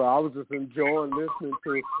so I was just enjoying listening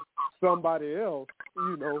to somebody else,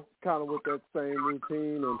 you know, kind of with that same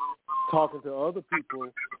routine and talking to other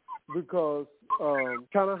people, because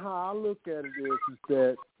kind of how I look at it is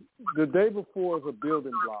that the day before is a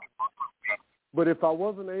building block. But if I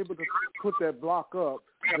wasn't able to put that block up,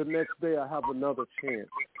 the next day I have another chance.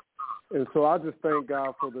 And so I just thank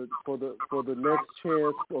God for the next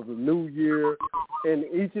chance of the new year, and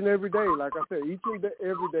each and every day, like I said, each and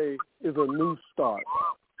every day is a new start.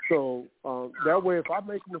 So that way, if I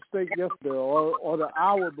make a mistake yesterday or the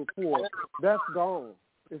hour before, that's gone.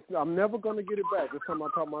 I'm never going to get it back. That's how I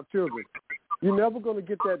taught my children. You're never going to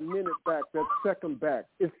get that minute back, that second back.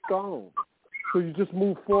 It's gone. So you just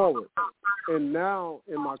move forward. And now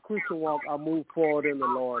in my Christian walk, I move forward in the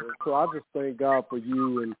Lord. And so I just thank God for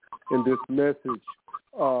you and this message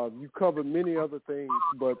You covered many other things,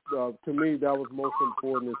 but to me that was most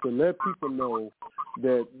important, is to let people know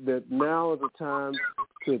that now is the time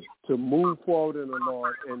to move forward in the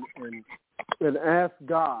Lord and ask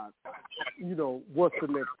God, what's the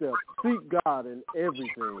next step. Seek God in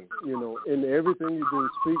everything, in everything you do,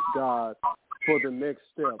 seek God for the next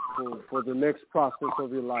step, for the next process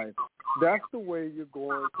of your life. That's the way you're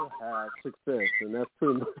going to have success, and that's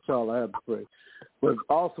pretty much all I have to say. But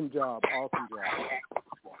awesome job.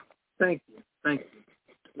 Thank you.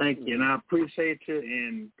 And I appreciate you,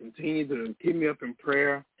 and continue to keep me up in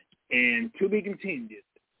prayer, and to be continued.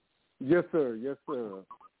 Yes, sir.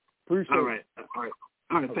 Appreciate it. All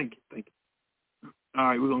right. Thank you. All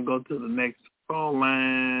right, we're going to go to the next phone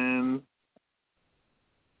line.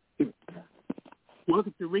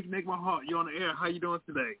 Welcome to Reconnect My Heart. You're on the air. How you doing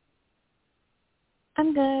today?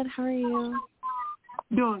 I'm good. How are you?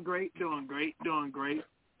 Doing great.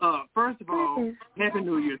 First of all, Happy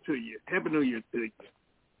New Year to you.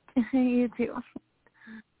 You too.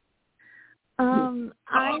 I'm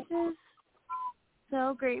just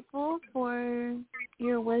so grateful for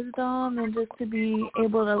your wisdom and just to be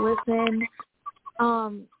able to listen.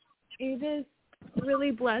 You just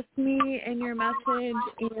really blessed me in your message,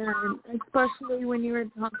 and especially when you were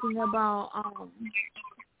talking about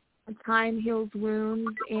time heals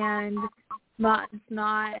wounds, and that's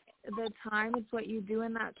not the time, it's what you do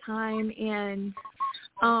in that time. And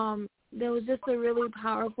there was just a really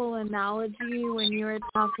powerful analogy when you were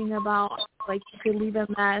talking about, like, you could leave a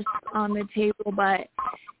mess on the table, but,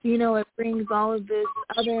 it brings all of this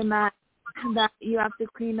other mess that you have to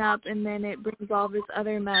clean up, and then it brings all this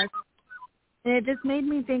other mess. And it just made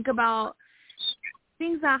me think about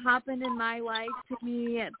things that happened in my life to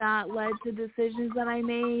me that led to decisions that I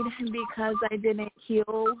made because I didn't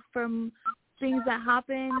heal from things that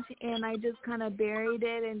happened, and I just kind of buried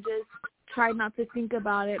it and just tried not to think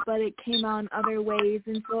about it, but it came out in other ways.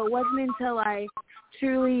 And so it wasn't until I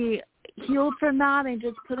truly healed from that and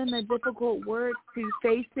just put in the difficult work to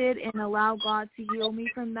face it and allow God to heal me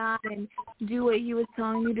from that and do what he was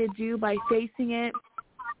telling me to do by facing it,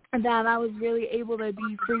 that I was really able to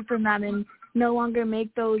be free from that and no longer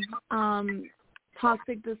make those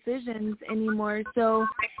toxic decisions anymore. So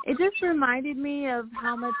it just reminded me of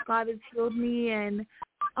how much God has healed me, and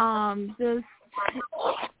just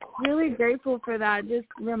really grateful for that. Just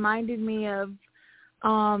reminded me of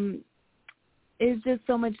it's just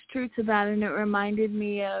so much truth to that, and it reminded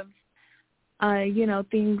me of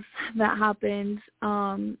things that happened,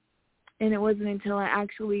 and it wasn't until I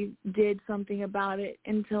actually did something about it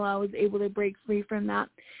until I was able to break free from that.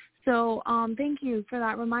 So thank you for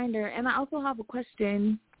that reminder. And I also have a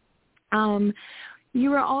question. You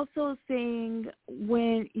were also saying,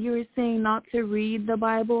 when you were saying not to read the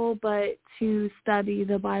Bible, but to study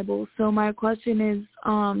the Bible. So my question is,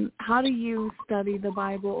 how do you study the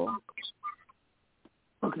Bible?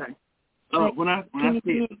 Okay. Can you give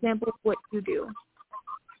me an example of what you do?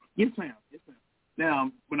 Yes, ma'am.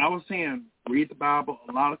 Now, when I was saying read the Bible,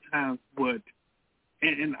 a lot of times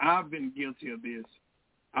and I've been guilty of this,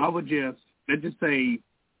 I would just, let's just say,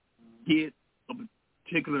 get a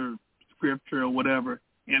particular scripture or whatever,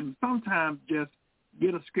 and sometimes just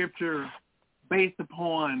get a scripture based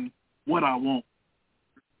upon what I want.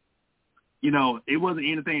 It wasn't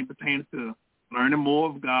anything pertaining to learning more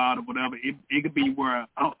of God or whatever. It could be where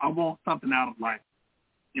I want something out of life.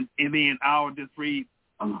 And then I would just read,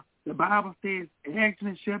 the Bible says,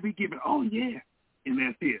 action shall be given. Oh, yeah. And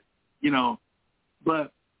that's it.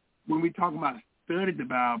 But when we talk about study the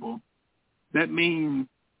Bible, that means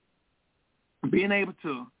being able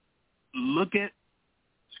to look at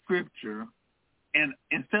Scripture, and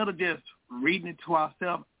instead of just reading it to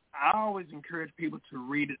ourselves, I always encourage people to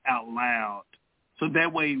read it out loud, so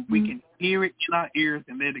that way we can hear it in our ears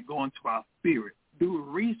and let it go into our spirit. Do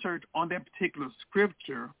research on that particular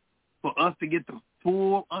Scripture for us to get the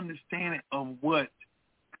full understanding of what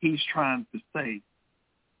he's trying to say.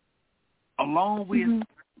 Along with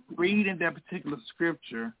reading that particular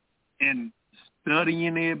Scripture and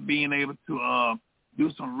studying it, being able to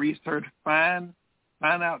do some research, find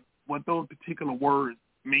out what those particular words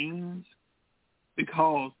means,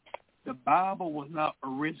 because the Bible was not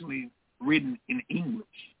originally written in English.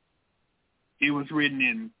 It was written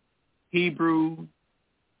in Hebrew,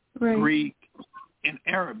 Greek, and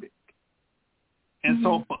Arabic. And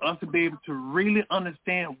so for us to be able to really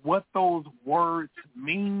understand what those words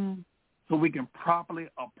mean, so we can properly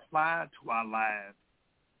apply to our lives,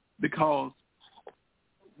 because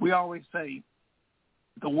we always say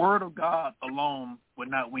the Word of God alone will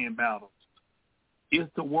not win battles. It's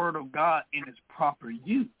the Word of God in its proper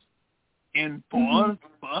use And for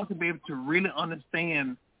us to be able to really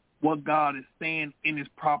understand what God is saying in His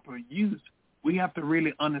proper use, we have to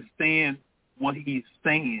really understand what He's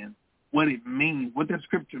saying, what it means, what that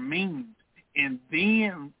scripture means. And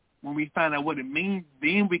then when we find out what it means,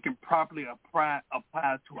 then we can properly apply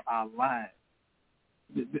it to our lives.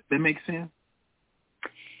 That makes sense?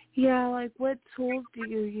 Yeah, like what tools do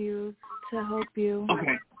you use to help you?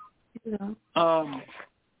 Okay. Yeah.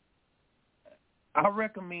 I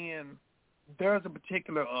recommend there's a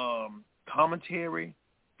particular commentary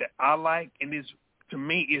that I like, and to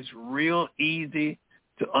me it's real easy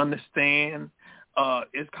to understand.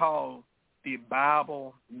 It's called the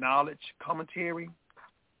Bible Knowledge Commentary.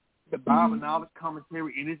 The Bible Knowledge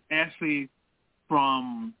Commentary, and it's actually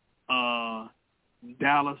from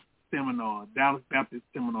Dallas Baptist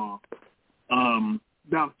Seminar,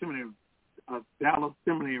 Dallas Seminary.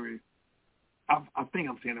 I think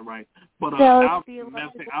I'm saying it right. But Dallas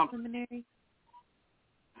Theological Seminary.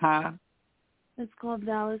 Huh? It's called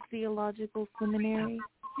Dallas Theological Seminary.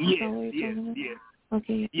 Yes.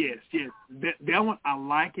 Okay. Yes. That one, I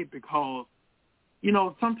like it because,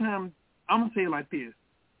 sometimes, I'm going to say it like this.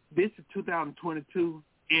 This is 2022,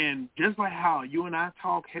 and just like how you and I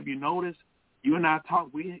talk, have you noticed, you and I talk,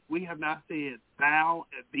 we have not said thou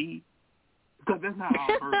and thee, because that's not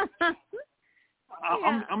our verbiage.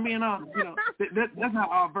 I'm being honest, that's not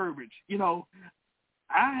our verbiage.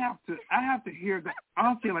 I have to hear that.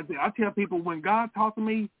 I'll say it like that. I tell people when God talks to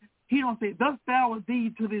me, He don't say, thus thou and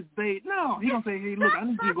thee to this day. No, He don't say, hey, look, I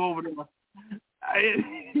need you to go over there.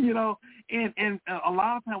 And a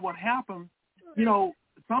lot of times what happens,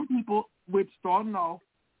 some people, with starting off,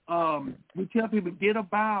 we tell people, get a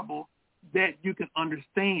Bible that you can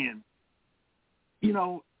understand.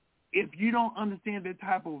 If you don't understand that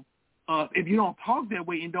type of, if you don't talk that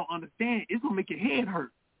way and don't understand, it's going to make your head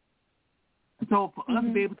hurt. So for us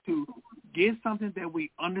to be able to get something that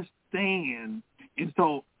we understand, and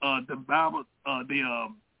so the Bible,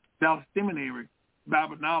 Dallas Seminary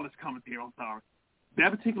Bible Knowledge Commentary,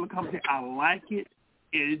 that particular commentary, I like it.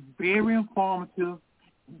 It's very informative,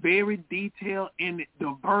 very detailed, and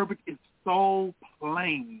the verbiage is so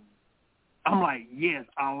plain. I'm like, yes,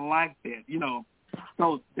 I like that,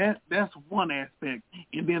 So that's one aspect.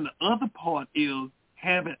 And then the other part is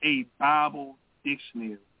having a Bible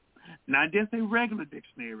dictionary. Not just a regular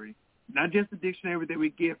dictionary, not just a dictionary that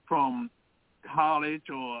we get from college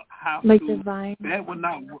or high like school. Divine. That would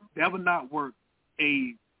not work.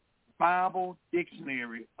 A Bible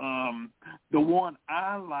dictionary. The one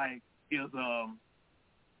I like is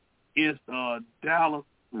Dallas.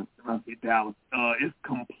 It's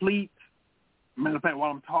complete. Matter of fact,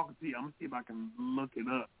 while I'm talking to you, I'm gonna see if I can look it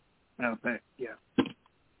up. Matter of fact, yeah.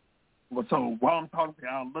 Well, so while I'm talking to you,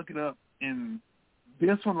 I'll look it up. And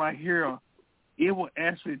this one right here, it will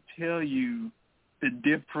actually tell you the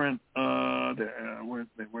different. Where's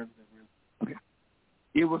it? Okay.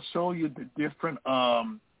 It will show you the different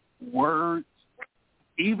words,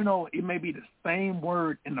 even though it may be the same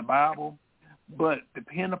word in the Bible, but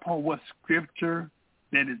depending upon what scripture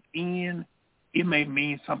that is in, it may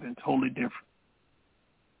mean something totally different.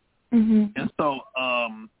 And so,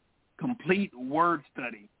 complete word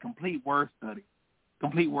study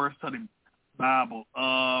Bible.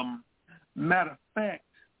 Matter of fact,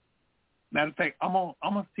 I'm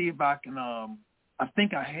gonna see if I can. I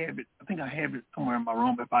think I have it somewhere in my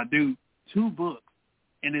room. If I do, 2 books,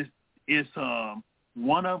 and it's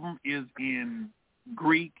one of them is in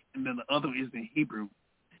Greek, and then the other is in Hebrew.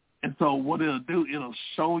 And so what it'll do, it'll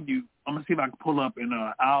show you. I'm gonna see if I can pull up, and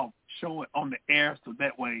I'll show it on the air, so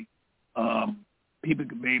that way people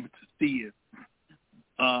can be able to see it.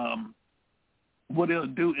 What it'll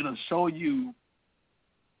do, it'll show you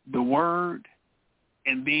the word,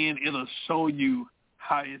 and then it'll show you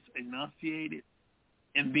how it's enunciated,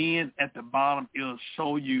 and then at the bottom it'll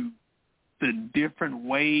show you the different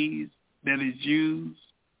ways that it's used,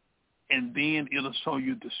 and then it'll show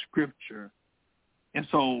you the scripture. And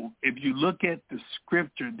so if you look at the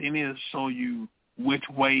scripture, then it'll show you which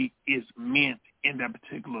way it's meant in that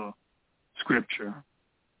particular scripture.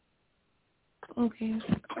 Okay,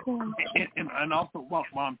 cool. And also, while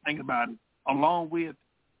I'm thinking about it, along with,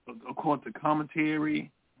 of course, the commentary,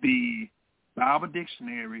 the Bible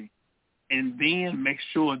dictionary, and then make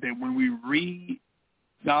sure that when we read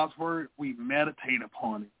God's word, we meditate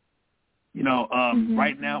upon it.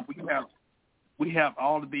 Right now we have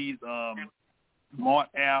all of these smart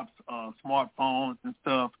apps, smartphones and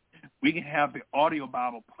stuff. We can have the audio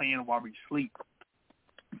Bible playing while we sleep.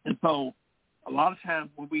 And so a lot of times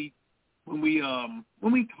when we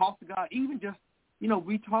talk to God, even just,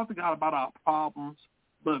 we talk to God about our problems,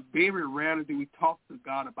 but very rarely do we talk to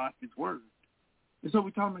God about his word. And so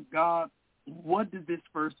we're talking to God, what does this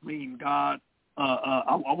verse mean, God?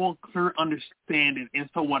 I want clear understanding. And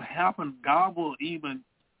so what happened, God will even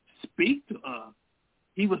speak to us.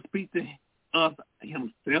 He will speak to us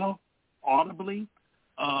himself audibly,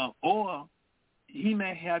 or he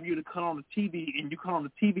may have you to cut on the TV, and you cut on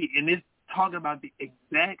the TV, and it's talking about the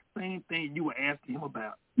exact same thing you were asking him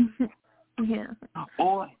about. Yeah.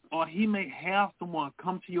 Or he may have someone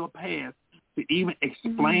come to your past to even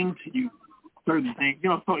explain to you certain things. You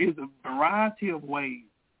know, so it's a variety of ways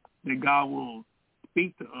that God will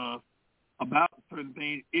speak to us about certain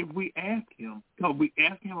things if we ask him. Because we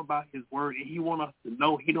ask him about his word, and he wants us to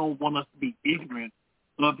know. He don't want us to be ignorant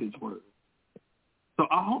of his word. So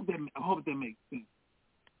I hope that makes sense.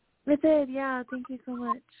 It did, yeah. Thank you so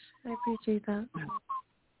much. I appreciate that.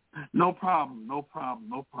 No problem.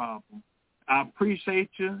 I appreciate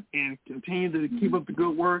you, and continue to keep up the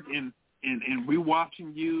good work, and we're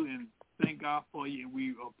watching you, and thank God for you, and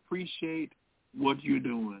we appreciate what you're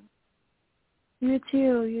doing. You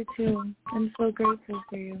too. I'm so grateful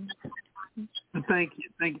for you. Thank you.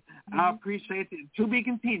 I appreciate it. To be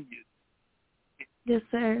continued. Yes,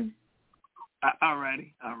 sir. All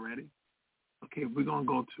righty. Okay, we're going to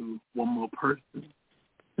go to one more person.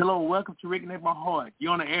 Hello, welcome to Reconnect My Heart.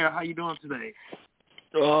 You're on the air. How you doing today?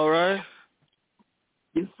 All right.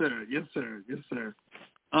 Yes, sir.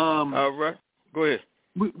 All right. Go ahead.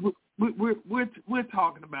 We're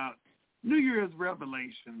talking about New Year's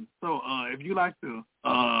revelation. So if you like to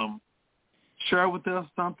share with us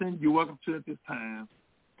something, you're welcome to at this time.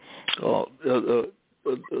 The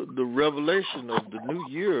revelation of the new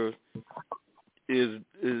year is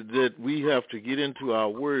that we have to get into our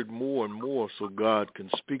word more and more so God can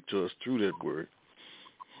speak to us through that word.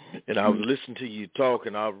 And I was listening to you talk,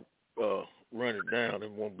 and I'll run it down.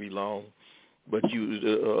 It won't be long. But you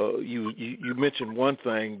mentioned one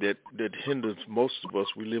thing that hinders most of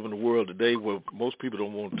us. We live in a world today where most people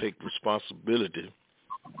don't want to take responsibility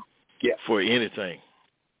for anything.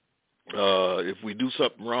 If we do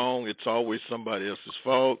something wrong, it's always somebody else's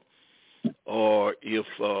fault. Or if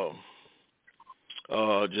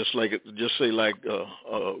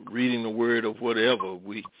reading the word or whatever,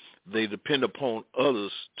 they depend upon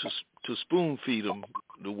others to spoon feed them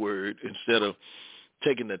the word instead of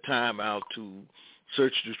taking the time out to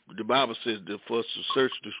search. The Bible says that for us to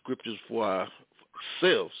search the scriptures for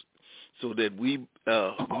ourselves so that we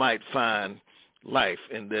might find life,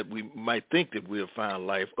 and that we might think that we'll find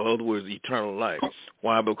life, or in other words, eternal life.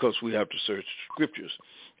 Why? Because we have to search scriptures.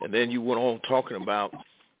 And then you went on talking about,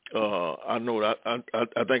 I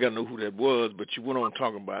think I know who that was, but you went on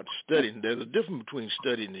talking about studying. There's a difference between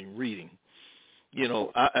studying and reading. You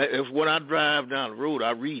know, when I drive down the road,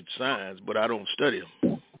 I read signs, but I don't study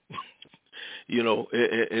them. You know,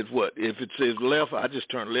 it's what? If it says left, I just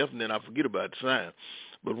turn left, and then I forget about the sign.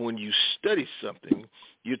 But when you study something,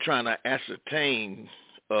 you're trying to ascertain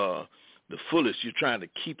the fullest. You're trying to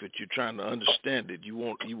keep it. You're trying to understand it. You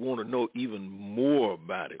want to know even more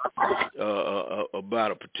about it,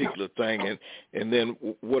 about a particular thing. And then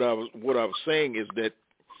what I was saying is that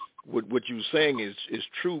what you were saying is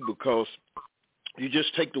true, because you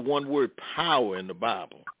just take the one word power in the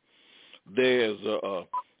Bible. There's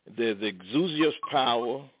exousios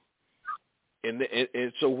power, and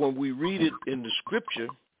so when we read it in the scripture,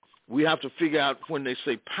 we have to figure out when they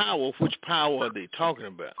say power, which power are they talking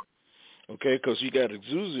about? Okay, because you got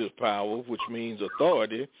exousios power, which means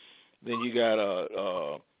authority. Then you got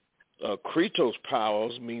Kratos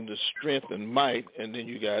powers, mean the strength and might, and then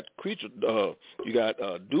you got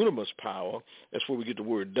dunamis power. That's where we get the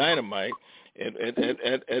word dynamite, and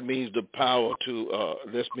that means the power to.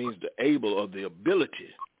 This means the able or the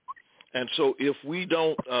ability. And so if we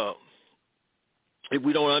don't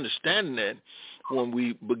understand that, when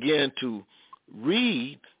we begin to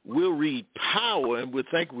read, we'll read power and we'll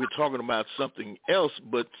think we're talking about something else,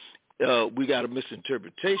 but we got a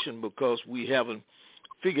misinterpretation because we haven't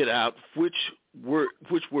figured out which word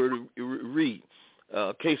to read.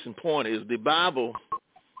 Case in point is the Bible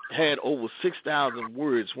had over 6,000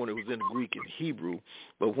 words when it was in Greek and Hebrew,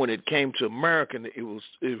 but when it came to American, it was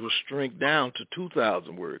shrinked down to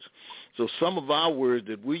 2,000 words. So some of our words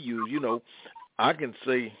that we use, you know, I can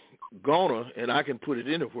say gonna and I can put it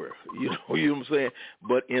anywhere, you know what I'm saying?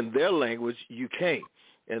 But in their language, you can't.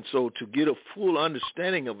 And so to get a full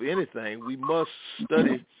understanding of anything, we must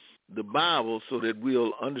study the Bible so that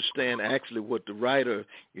we'll understand actually what the writer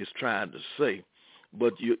is trying to say.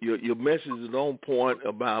 But your message is on point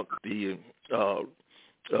about the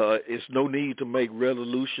it's no need to make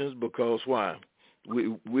resolutions, because why?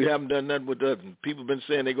 We haven't done nothing with that. People have been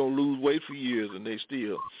saying they're going to lose weight for years, and they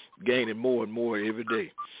still gaining more and more every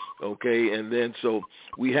day. Okay, and then so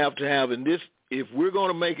we have to have in this, if we're going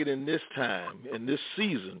to make it in this time, in this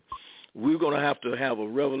season, we're going to have a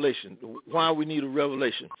revelation. Why we need a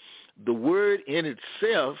revelation? The word in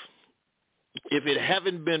itself, if it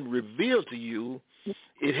haven't been revealed to you,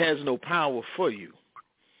 it has no power for you.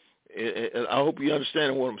 I hope you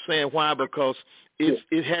understand what I'm saying. Why? Because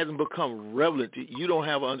it hasn't become relevant. You don't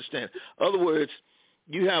have an understanding. In other words,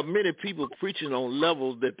 you have many people preaching on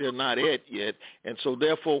levels that they're not at yet, and so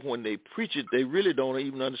therefore when they preach it, they really don't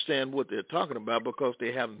even understand what they're talking about because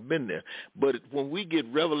they haven't been there. But when we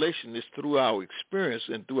get revelation, it's through our experience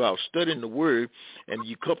and through our studying the Word, and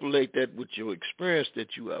you couplate that with your experience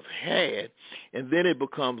that you have had, and then it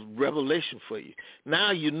becomes revelation for you.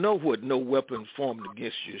 Now you know what no weapon formed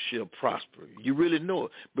against you shall prosper. You really know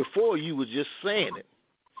it. Before you were just saying it.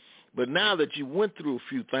 But now that you went through a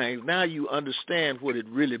few things, now you understand what it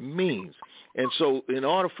really means. And so in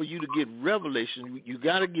order for you to get revelation, you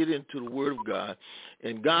got to get into the Word of God,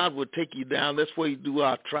 and God will take you down. That's why you do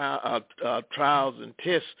our trials and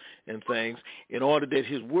tests and things in order that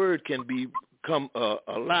his Word can become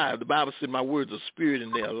alive. The Bible said, my words are spirit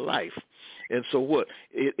and they are life. And so what?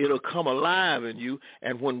 It'll come alive in you,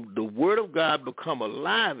 and when the Word of God become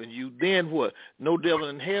alive in you, then what? No devil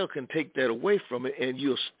in hell can take that away from it, and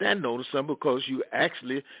you'll stand on something because you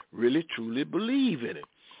actually really, truly believe in it.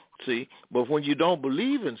 See, but when you don't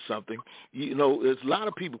believe in something, there's a lot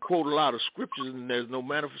of people quote a lot of scriptures, and there's no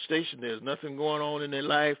manifestation, there's nothing going on in their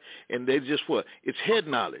life, and they just what? It's head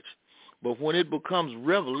knowledge. But when it becomes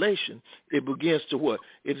revelation, it begins to what?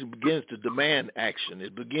 It begins to demand action.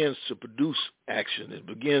 It begins to produce action. It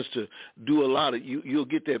begins to do a lot of, you'll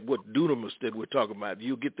get that, what dunamis that we're talking about.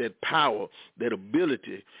 You'll get that power, that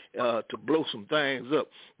ability to blow some things up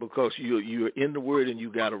because you're in the Word and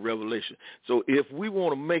you got a revelation. So if we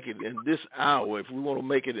want to make it in this hour, if we want to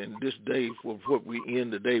make it in this day for what we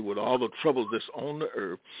end the day with all the troubles that's on the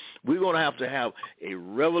earth, we're going to have a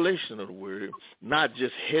revelation of the Word, not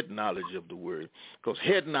just head knowledge of the Word, because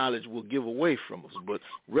head knowledge will give away from us, but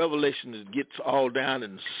revelation gets all down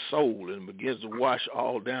in the soul and begins to wash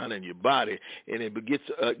all down in your body, and it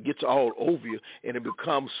gets all over you, and it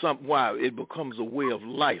becomes something. Wow, it becomes a way of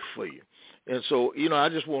life for you. And so, I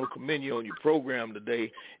just want to commend you on your program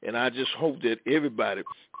today, and I just hope that everybody,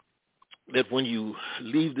 that when you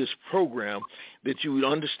leave this program, that you would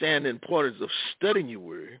understand the importance of studying your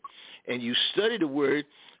Word, and you study the Word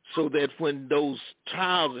so that when those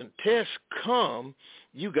trials and tests come,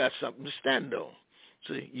 you got something to stand on.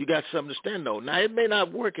 See, you got something to stand on. Now, it may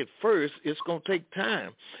not work at first. It's going to take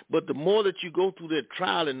time. But the more that you go through that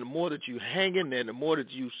trial and the more that you hang in there, the more that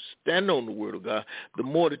you stand on the Word of God, the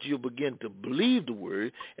more that you'll begin to believe the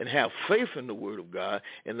Word and have faith in the Word of God,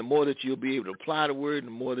 and the more that you'll be able to apply the Word, and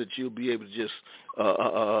the more that you'll be able to just,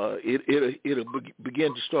 it'll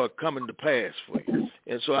begin to start coming to pass for you.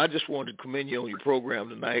 And so I just wanted to commend you on your program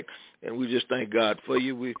tonight, and we just thank God for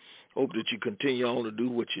you. We hope that you continue on to do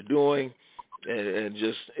what you're doing. And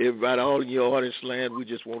just everybody, all in your audience land, we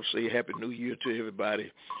just want to say Happy New Year to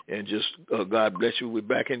everybody, and just God bless you. We're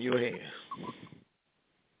back in your hands.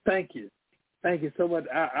 Thank you so much.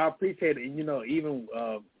 I appreciate it. And even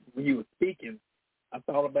when you were speaking, I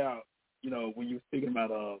thought about when you were speaking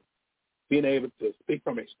about being able to speak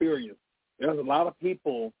from experience. There's a lot of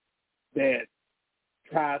people that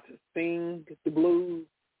try to sing the blues,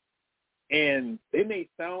 and they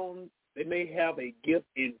may have a gift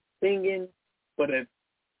in singing. But if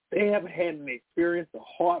they haven't had an experience of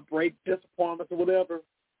heartbreak, disappointment, or whatever,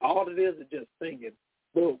 all it is just singing.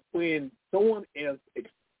 But when someone is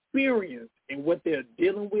experienced in what they're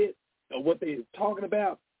dealing with or what they're talking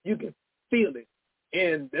about, you can feel it.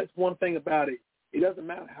 And that's one thing about it. It doesn't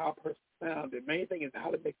matter how a person sounds. The main thing is how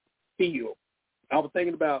they make you feel. I was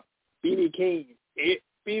thinking about B.B. King.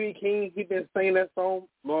 B.B. King, he's been singing that song,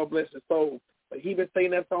 Lord bless his soul. But he's been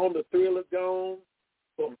singing that song, The Thrill Is Gone,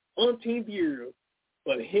 for umpteen years,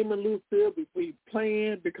 but him and Lucille be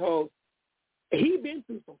playing because he been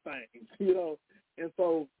through some things, and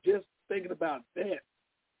so just thinking about that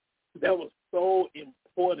was so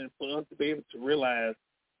important for us to be able to realize,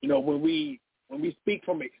 when we speak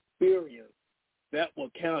from experience, that will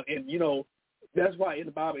count, and that's why in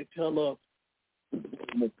the Bible it tells us.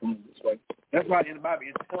 That's why in the Bible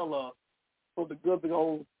it tells us for the good of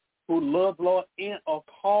those who love the Lord and are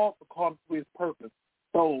called according to His purpose.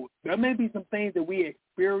 So there may be some things that we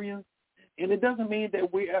experience, and it doesn't mean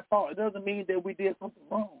that we're at fault. It doesn't mean that we did something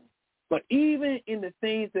wrong. But even in the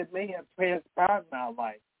things that may have transpired in our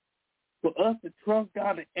life, for us to trust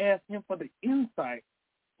God and ask Him for the insight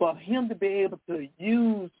for him to be able to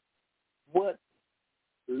use what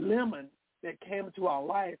lemon that came into our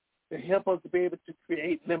life to help us to be able to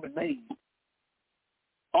create lemonade.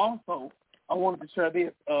 Also, I wanted to share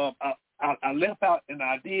this. I left out and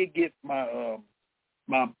I did get my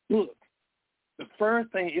my book. The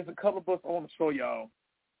first thing is a couple of books I want to show y'all.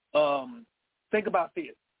 Think about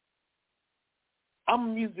this. I'm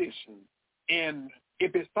a musician, and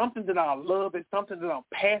if it's something that I love, it's something that I'm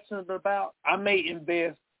passionate about, I may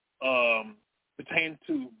invest pertaining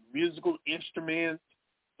to musical instruments,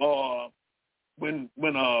 or when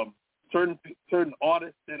certain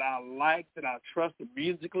artists that I like, that I trusted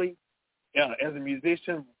musically, as a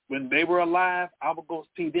musician, when they were alive, I would go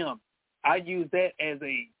see them. I use that as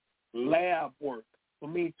a lab work for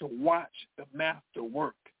me to watch the master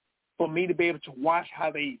work, for me to be able to watch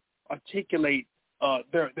how they articulate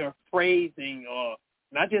their phrasing,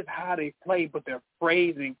 not just how they play, but their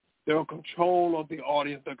phrasing, their control of the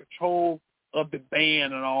audience, their control of the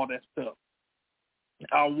band and all that stuff.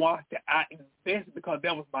 I watched it. I invested because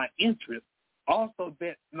that was my interest. Also,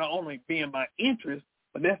 that not only being my interest,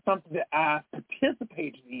 but that's something that I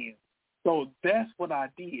participated in. So that's what I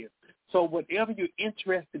did. So whatever you're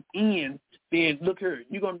interested in, then look here,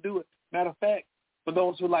 you're going to do it. Matter of fact, for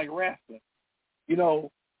those who like wrestling, you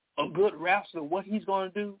know, a good wrestler, what he's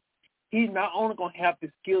going to do, he's not only going to have the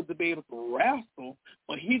skill to be able to wrestle,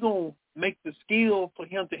 but he's going to make the skill for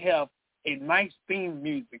him to have a nice theme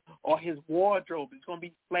music, or his wardrobe is going to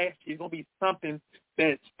be flashy. It's going to be something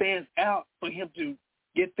that stands out for him to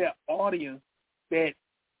get that audience that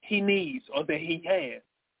he needs or that he has.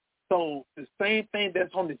 So the same thing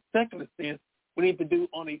that's on the secular sense, we need to do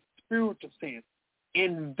on a spiritual sense.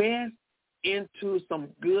 Invest into some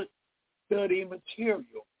good study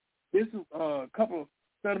material. This is a couple of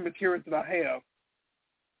study materials that I have.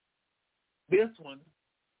 This one,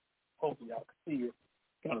 hopefully y'all can see it,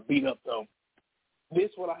 kind of beat up though. This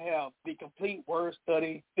is what I have, the complete word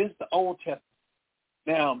study. This is the Old Testament.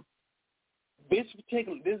 Now, this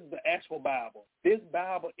is the actual Bible. This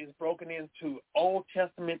Bible is broken into Old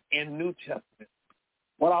Testament and New Testament.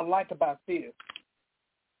 What I like about this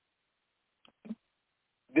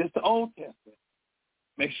is the Old Testament.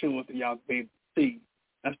 Make sure that y'all be able to see.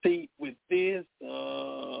 Now, see, with this,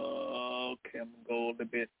 okay, I'm going to go a little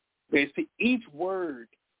bit. Okay, see, each word,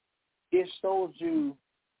 it shows you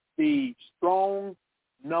the strong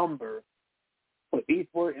number for each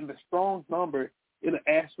word. And the strong number, it'll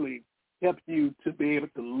actually help you to be able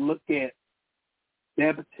to look at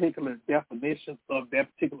that particular definition of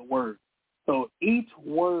that particular word. So each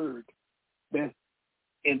word that's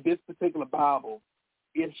in this particular Bible,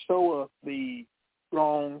 it shows us the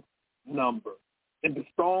strong number. And the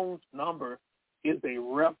Strong's number is a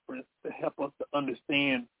reference to help us to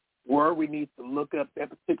understand where we need to look up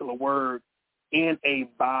that particular word in a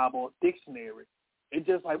Bible dictionary. It's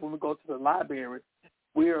just like when we go to the library,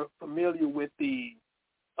 we're familiar with the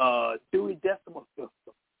Dewey Decimal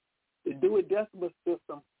System. The Dewey Decimal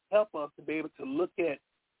System helps us to be able to look at,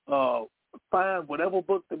 find whatever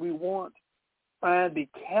book that we want, find the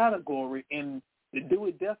category, and the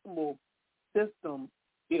Dewey Decimal System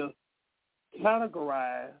is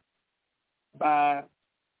categorized by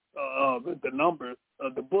the numbers.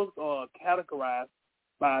 The books are categorized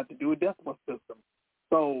by the Dewey Decimal System.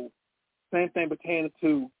 So same thing pertaining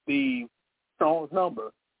to the Strong's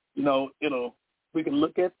number. You know, we can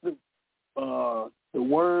look at the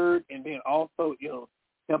word, and then also it'll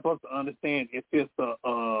help us to understand if it's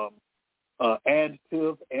a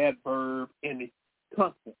adjective, adverb, and the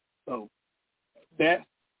constant. So that's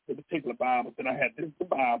the particular Bible that I had. This is the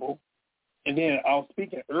Bible. And then I was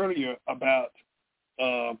speaking earlier about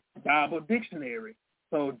Bible dictionary.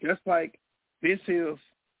 So just like this is,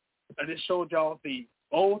 I just showed y'all the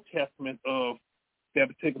Old Testament of that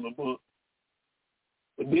particular book.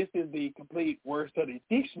 But this is the complete word study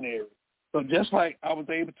dictionary. So just like I was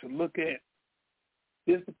able to look at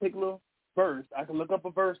this particular verse, I can look up a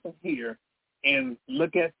verse in here and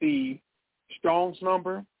look at the Strong's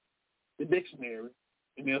number, the dictionary,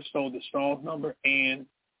 and it'll show the Strong's number and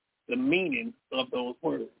the meaning of those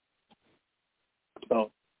words.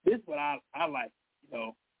 So this is what I like. You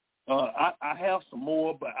know, I have some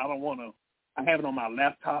more, but I don't want to. I have it on my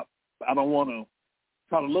laptop. But I don't want to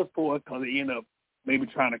try to look for it because it end up maybe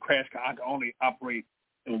trying to crash. Cause I can only operate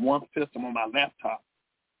in one system on my laptop.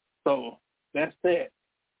 So that's that.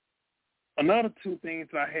 Another two things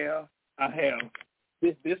I have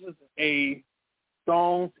this is a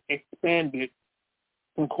Strong's Expanded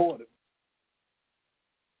Concordance.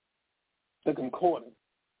 The concordance,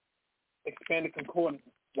 expanded concordance.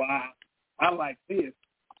 Why I like this.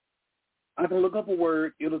 I can look up a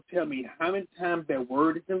word. It'll tell me how many times that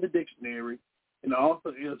word is in the dictionary, and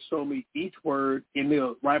also it'll show me each word, and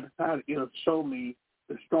right beside it, it'll show me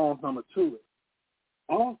the Strong's number to it.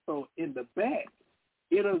 Also, in the back,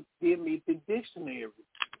 it'll give me the dictionary.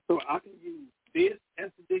 So I can use this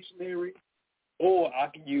as the dictionary, or I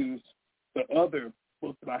can use the other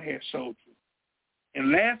book that I had showed you.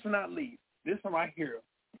 And last but not least, this one right here.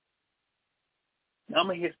 I'm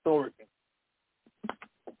a historian.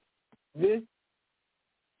 This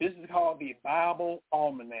is called the Bible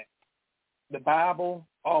Almanac. The Bible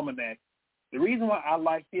Almanac. The reason why I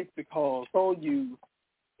like this because it shows you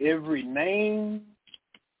every name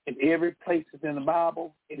and every place is in the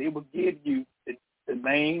Bible, and it will give you the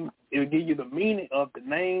name. It will give you the meaning of the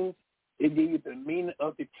names. It will give you the meaning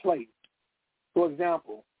of the place. For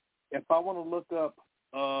example, if I want to look up,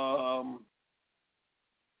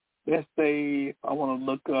 let's say if I want to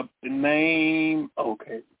look up the name,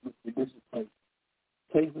 okay, let's see, this is place.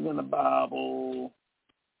 Places in the Bible.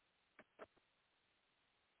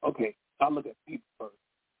 Okay, I'll look at people first.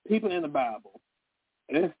 People in the Bible.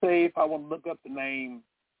 And let's say if I want to look up the name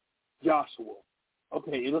Joshua.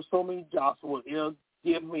 Okay, it'll show me Joshua. It'll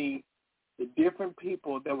give me the different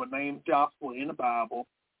people that were named Joshua in the Bible.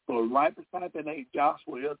 So right beside the name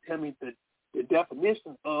Joshua, it'll tell me the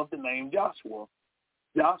definition of the name Joshua.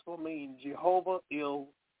 Joshua means Jehovah is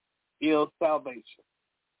salvation.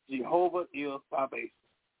 Jehovah is salvation.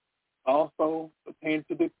 Also pertains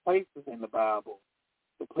to the places in the Bible.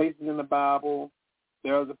 The places in the Bible,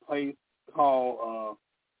 there's a place called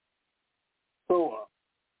Soa,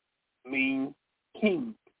 means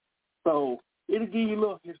king. So it'll give you a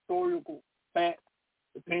little historical facts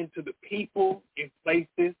pertaining to the people and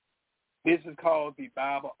places. This is called the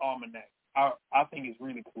Bible Almanac. I think it's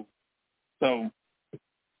really cool. So,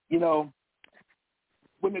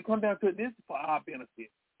 when it comes down to it, this is for our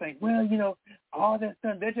benefit. Think, well, all that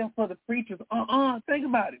stuff, that's just for the preachers. Think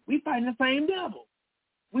about it. We fighting the same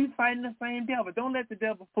devil. Don't let the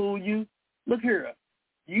devil fool you. Look here.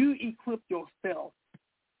 You equip yourself.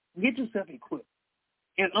 Get yourself equipped.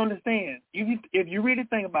 And understand, if you really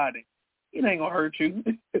think about it, it ain't going to hurt you.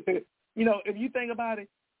 If you think about it,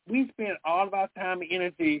 we spend all of our time and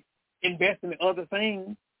energy investing in other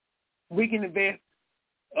things. We can invest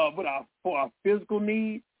for our physical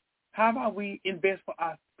needs. How about we invest for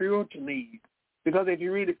our spiritual needs? Because if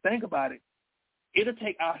you really think about it, it'll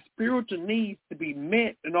take our spiritual needs to be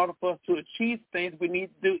met in order for us to achieve things we need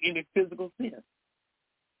to do in a physical sense.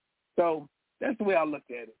 So that's the way I look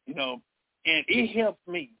at it, and it helps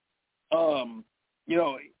me. All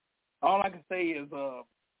I can say is,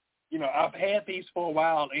 I've had these for a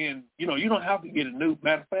while, and, you don't have to get a new.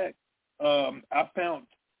 Matter of fact, I found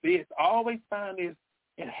this. I always find this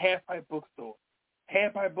in Half-Price Bookstore.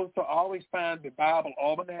 Half-Price Bookstore, I always find the Bible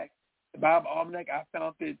Almanac. The Bible Almanac, I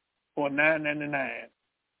found it for $9.99.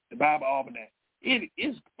 The Bible Almanac. It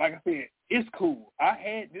is, like I said, it's cool.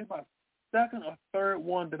 This is my second or third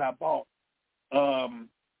one that I bought. I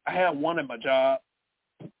have one at my job.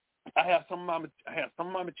 I have some of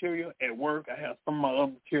my material at work. I have some of my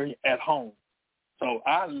other material at home. So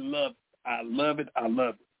I love it.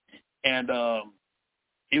 And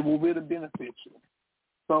it will really benefit you.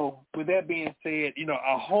 So with that being said,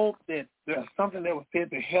 I hope that there's something that was said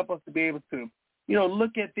to help us to be able to,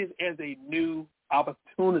 look at this as a new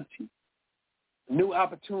opportunity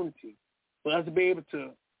for us to be able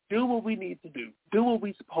to do what we need to do what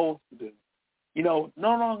we're supposed to do. No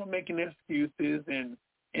longer making excuses and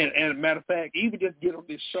matter of fact, even just get on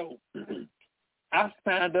this show. I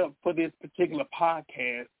signed up for this particular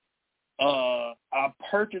podcast. I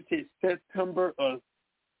purchased it September of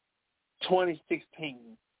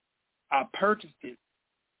 2016. I purchased it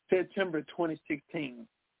September 2016.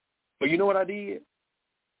 But you know what I did?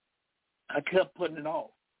 I kept putting it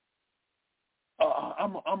off.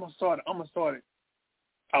 I'm gonna start it.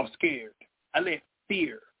 I was scared. I let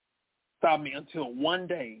fear stop me until one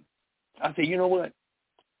day I said, you know what?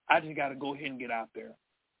 I just got to go ahead and get out there.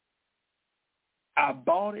 I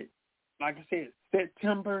bought it, like I said,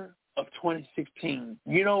 September of 2016.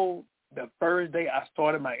 The first day I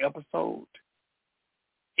started my episode,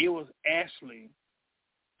 it was actually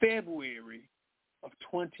February of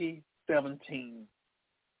 2017.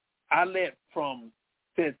 I let from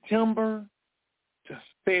September to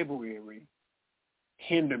February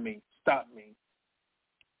hinder me, stop me.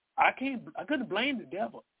 I couldn't blame the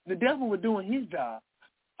devil. The devil was doing his job.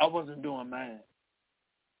 I wasn't doing mine.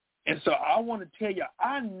 And so I want to tell you,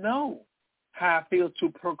 I know how it feels to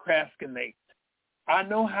procrastinate. I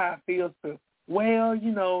know how it feels to,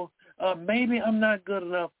 maybe I'm not good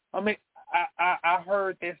enough. I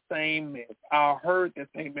heard that same mess.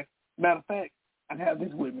 Matter of fact, I have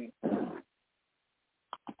this with me.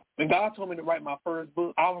 When God told me to write my first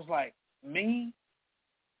book, I was like, me?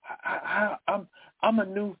 I'm a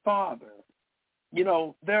new father. You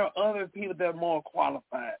know, there are other people that are more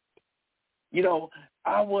qualified. You know,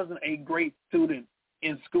 I wasn't a great student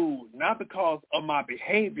in school, not because of my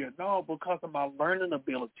behavior, no, because of my learning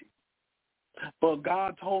ability. But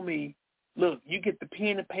God told me, look, you get the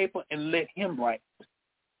pen and paper and let him write.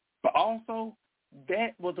 But also,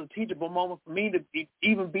 that was a teachable moment for me to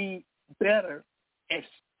even be better at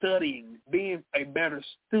studying, being a better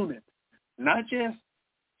student, not just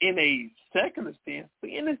in a secular sense, but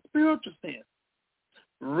in a spiritual sense.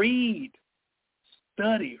 Read,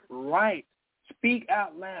 study, write, speak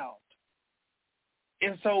out loud.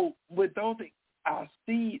 And so with those things, I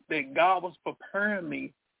see that God was preparing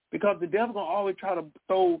me, because the devil going to always try to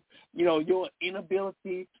throw, you know, your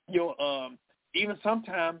inability, your even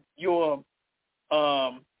sometimes your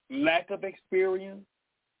lack of experience,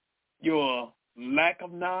 your lack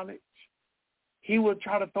of knowledge. He will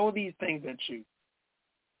try to throw these things at you.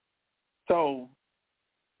 So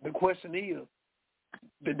the question is,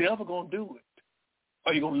 the devil going to do it.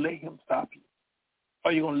 Are you going to let him stop you?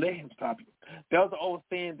 Are you going to let him stop you? There's an old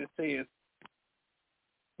saying that says,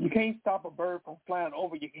 you can't stop a bird from flying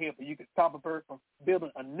over your head, but you can stop a bird from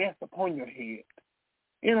building a nest upon your head.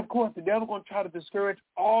 And, of course, the devil going to try to discourage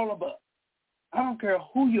all of us. I don't care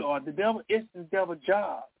who you are. The devil, it's the devil's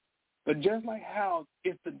job. But just like how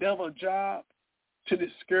it's the devil's job to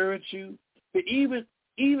discourage you, to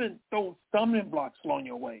even throw stumbling blocks along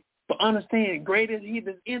your way. But understand, greater is he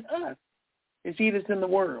that's in us is he that's in the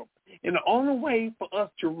world. And the only way for us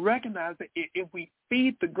to recognize it is if we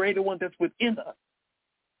feed the greater one that's within us.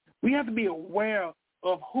 We have to be aware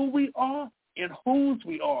of who we are and whose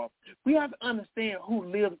we are. We have to understand who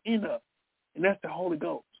lives in us, and that's the Holy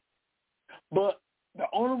Ghost. But the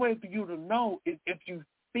only way for you to know is if you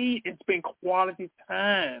feed and spend quality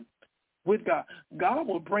time with God. God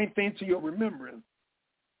will bring things to your remembrance.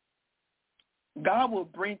 God will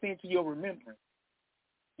bring things to your remembrance.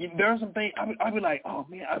 There are some things, I'll be like, oh,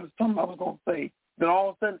 man, something I was going to say. Then all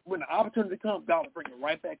of a sudden, when the opportunity comes, God will bring it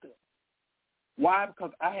right back up. Why?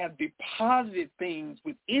 Because I have deposited things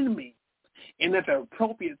within me, and at the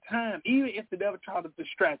appropriate time, even if the devil tries to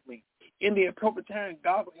distract me, in the appropriate time,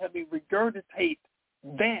 God will have me regurgitate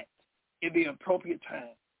that in the appropriate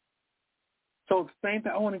time. So same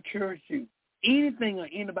thing, I want to encourage you. Anything or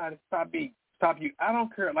anybody stop you. I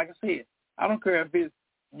don't care. Like I said, I don't care if it's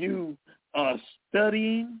you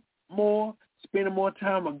studying more, spending more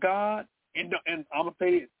time with God, and I'm going to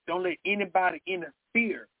say this, don't let anybody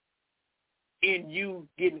interfere in you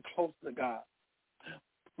getting closer to God.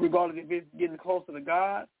 Regardless if it's getting closer to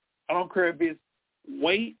God, I don't care if it's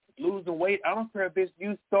weight, losing weight, I don't care if it's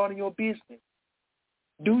you starting your business.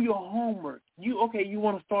 Do your homework. You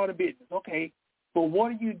want to start a business. Okay, but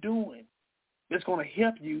what are you doing that's going to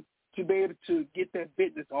help you to be able to get that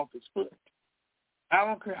business off its foot? I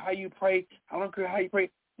don't care how you pray.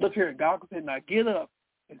 Look here, God said, now get up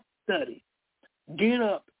and study. Get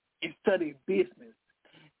up and study business.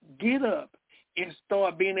 Get up and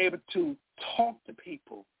start being able to talk to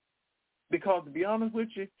people. Because to be honest with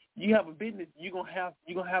you, you have a business, you're gonna have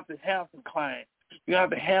to have some clients. You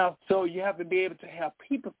have to be able to have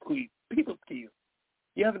people skills.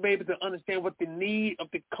 You have to be able to understand what the need of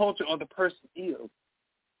the culture or the person is.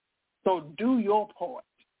 So do your part.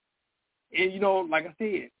 And like I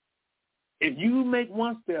said, if you make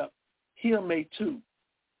one step, he'll make two.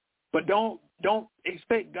 But don't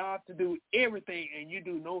expect God to do everything and you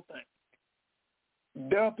do no thing.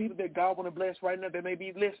 There are people that God want to bless right now that may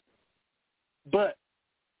be listening. But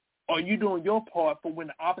are you doing your part for when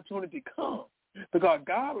the opportunity comes? Because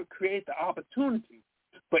God will create the opportunity.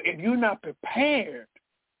 But if you're not prepared,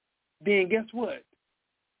 then guess what?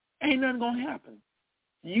 Ain't nothing going to happen.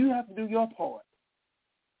 You have to do your part.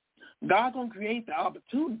 God's going to create the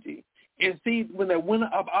opportunity. And see, when the winner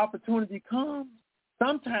of opportunity comes,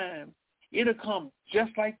 sometimes it'll come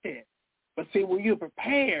just like that. But see, when you're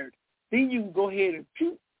prepared, then you can go ahead and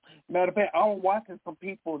shoot. Matter of fact, I was watching some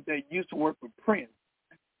people that used to work with Prince.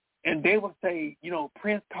 And they would say,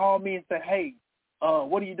 Prince called me and said, hey,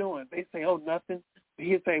 what are you doing? They say, oh, nothing.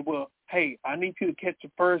 He'd say, well, hey, I need you to catch the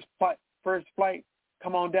first flight.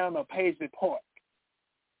 Come on down to Paisley Park.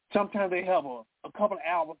 Sometimes they have a couple of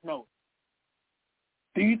hours notice.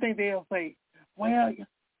 Do you think they'll say, well,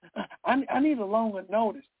 I need a longer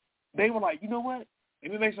notice? They were like, you know what?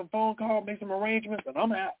 Let me make some phone calls, make some arrangements, and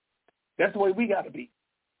I'm out. That's the way we got to be.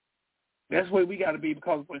 That's the way we got to be,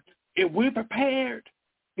 because if we're prepared,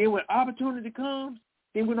 then when opportunity comes,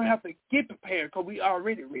 then we don't have to get prepared because we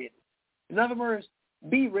already ready. In other words,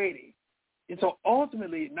 be ready. And so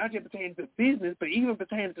ultimately, not just pertaining to business, but even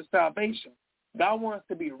pertaining to salvation, God wants us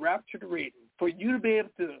to be raptured ready. For you to be able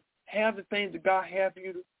to have the things that God has for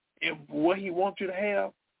you and what he wants you to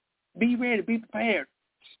have, be ready, be prepared.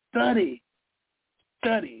 Study.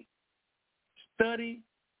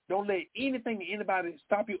 Don't let anything, anybody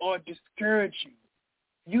stop you or discourage you.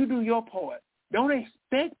 You do your part. Don't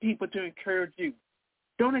expect people to encourage you.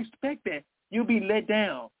 Don't expect that. You'll be let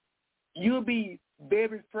down. You'll be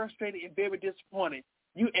very frustrated and very disappointed.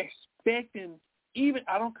 You expecting, even,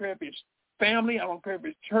 I don't care if it's family, I don't care if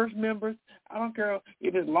it's church members, I don't care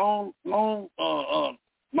if it's long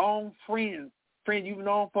friends you've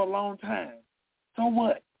known for a long time. So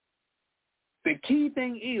what? The key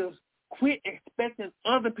thing is quit expecting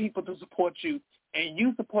other people to support you, and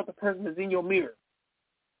you support the person that's in your mirror.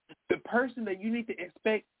 The person that you need to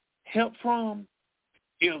expect help from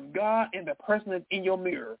is God and the person that's in your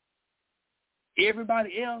mirror.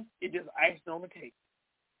 Everybody else is just icing on the cake.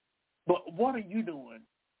 But what are you doing?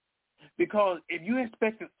 Because if you're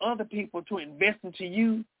expecting other people to invest into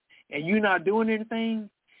you and you're not doing anything,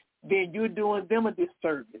 then you're doing them a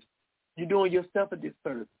disservice. You're doing yourself a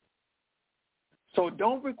disservice. So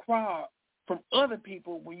don't require from other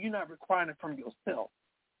people when you're not requiring it from yourself.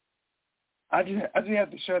 I just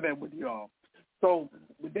have to share that with you all. So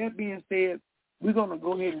with that being said, we're going to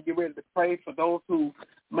go ahead and get ready to pray for those who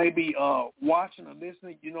may be watching or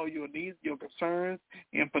listening, your needs, your concerns,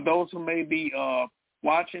 and for those who may be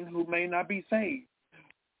watching who may not be saved.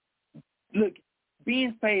 Look,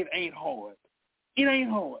 being saved ain't hard. It ain't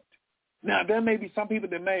hard. Now, there may be some people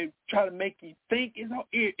that may try to make you think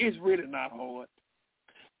it's really not hard.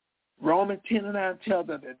 Romans 10:9 tells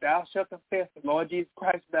us that thou shalt confess the Lord Jesus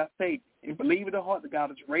Christ as thy Savior and believe in the heart that God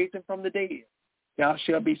has raised him from the dead, thou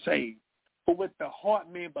shalt be saved. For with the heart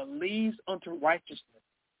man believes unto righteousness,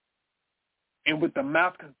 and with the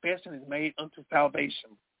mouth confession is made unto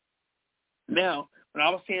salvation. Now, when I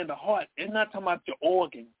was saying the heart, it's not talking about your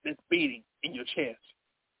organ that's beating in your chest.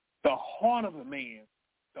 The heart of a man,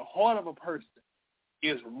 the heart of a person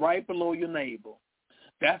is right below your navel.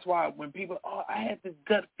 That's why when people, I had this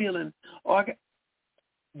gut feeling,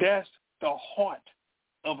 that's the heart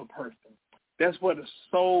of a person. That's where the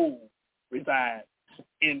soul resides.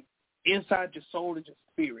 And inside your soul is your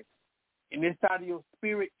spirit. And inside of your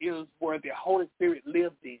spirit is where the Holy Spirit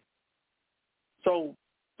lives in. So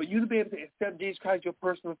for you to be able to accept Jesus Christ, your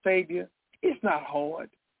personal Savior, it's not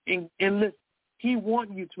hard. And listen, he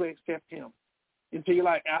wants you to accept him. And so you're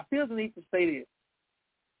like, I feel the need to say this.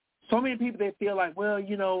 So many people, they feel like, well,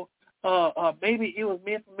 maybe it was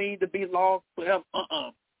meant for me to be lost forever.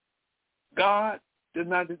 God does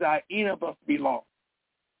not desire any of us to be lost.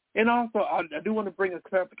 And also, I do want to bring a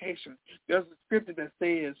clarification. There's a scripture that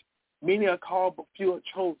says, many are called, but few are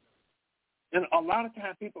chosen. And a lot of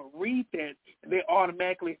times people read that and they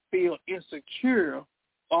automatically feel insecure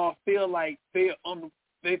or feel like this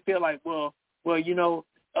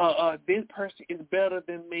person is better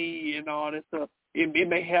than me and all this stuff. It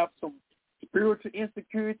may have some spiritual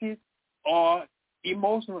insecurities or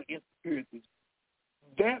emotional insecurities.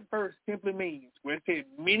 That verse simply means where it says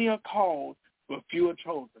many are called, but few are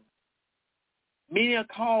chosen. Many are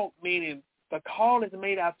called, meaning the call is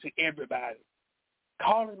made out to everybody.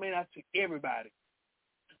 Call is made out to everybody.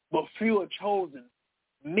 But few are chosen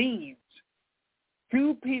means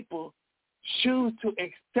few people choose to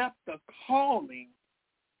accept the calling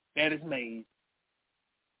that is made.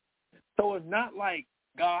 So it's not like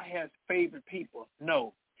God has favored people.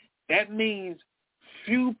 No. That means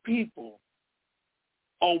few people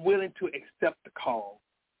are willing to accept the call.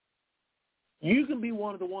 You can be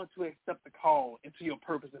one of the ones to accept the call into your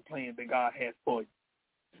purpose and plan that God has for you.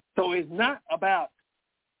 So it's not about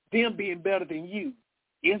them being better than you.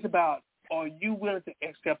 It's about, are you willing to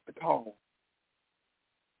accept the call?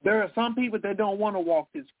 There are some people that don't want to walk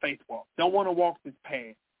this faith walk, don't want to walk this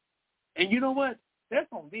path. And you know what?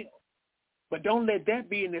 That's on them. But don't let that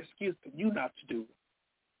be an excuse for you not to do it.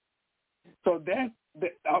 So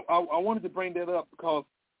I wanted to bring that up because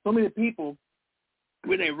so many people,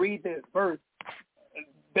 when they read that verse,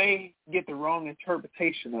 they get the wrong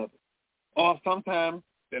interpretation of it. Or sometimes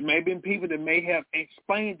there may be people that may have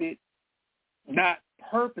explained it not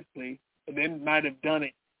purposely, but they might have done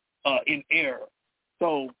it in error.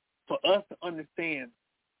 So for us to understand,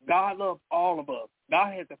 God loves all of us.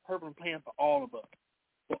 God has a perfect plan for all of us.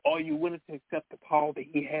 So are you willing to accept the call that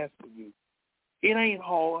he has for you? It ain't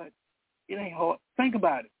hard. It ain't hard. Think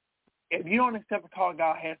about it. If you don't accept the call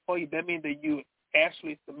God has for you, that means that you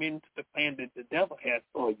actually submitting to the plan that the devil has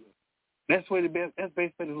for you. That's the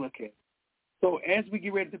best way to look at it. So as we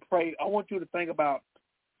get ready to pray, I want you to think about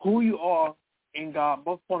who you are in God.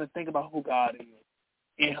 Most important, think about who God is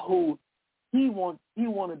and who He want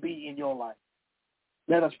to be in your life.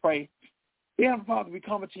 Let us pray. Dear Father, we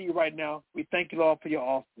come to you right now. We thank you, Lord, for your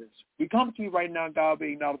awesomeness. We come to you right now, God,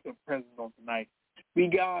 we acknowledge your presence on tonight. We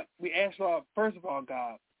ask, Lord, first of all,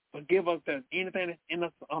 God, forgive us that anything that's in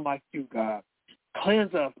us unlike you, God.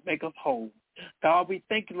 Cleanse us, make us whole. God, we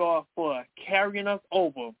thank you, Lord, for carrying us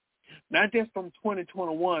over, not just from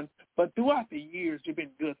 2021, but throughout the years you've been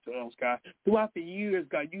good to us, God. Throughout the years,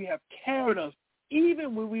 God, you have carried us,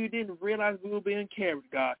 even when we didn't realize we were being carried,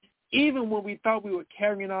 God. Even when we thought we were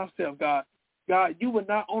carrying ourselves, God. God, you were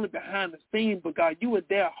not only behind the scenes, but, God, you were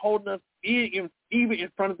there holding us even in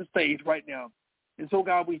front of the stage right now. And so,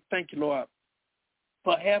 God, we thank you, Lord,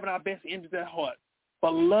 for having our best interests at heart,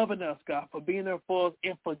 for loving us, God, for being there for us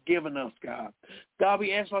and forgiving us, God. God,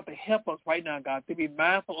 we ask, Lord, to help us right now, God, to be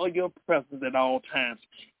mindful of your presence at all times.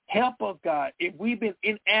 Help us, God, if we've been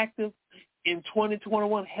inactive in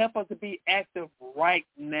 2021, help us to be active right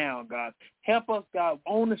now, God. Help us, God,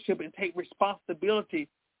 ownership and take responsibility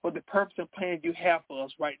for the purpose and plan you have for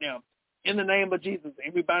us right now. In the name of Jesus,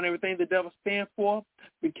 and we bind everything the devil stands for.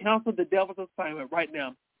 We cancel the devil's assignment right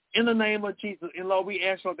now. In the name of Jesus, and Lord, we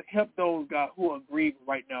ask, Lord, to help those, God, who are grieving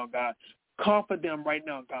right now, God. Comfort them right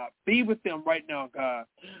now, God. Be with them right now, God.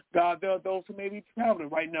 God, there are those who may be traveling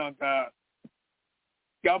right now, God.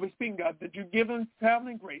 God, we speak, God, that you give them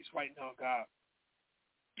traveling grace right now, God.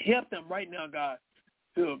 Help them right now, God,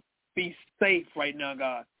 to be safe right now,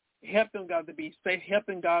 God. Help them, God, to be safe. Help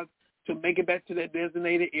them, God, to make it back to their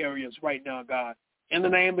designated areas right now, God. In the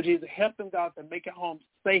name of Jesus, help them, God, to make it home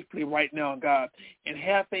safely right now, God, and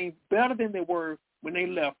have things better than they were when they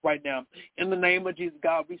left right now. In the name of Jesus,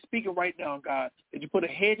 God, we speak it right now, God, that you put a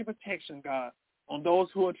hedge of protection, God, on those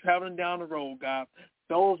who are traveling down the road, God.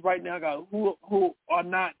 Those right now, God, who are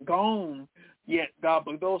not gone yet, God,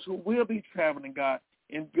 but those who will be traveling, God,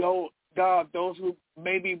 and God, those who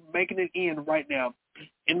may be making it in right now.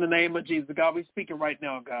 In the name of Jesus, God, we speaking right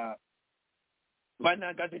now, God. Right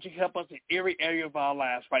now, God, that you help us in every area of our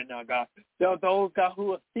lives right now, God. There are those, God,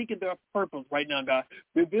 who are seeking their purpose right now, God.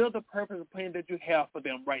 Reveal the purpose and plan that you have for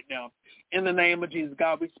them right now. In the name of Jesus,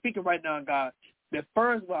 God, we're speaking right now, God, that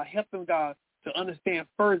first, God, help them, God, to understand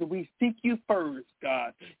first that we seek you first,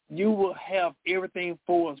 God. You will have everything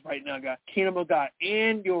for us right now, God. Kingdom of God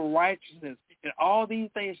and your righteousness. And all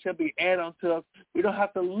these things shall be added unto us. We don't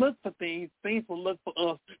have to look for things. Things will look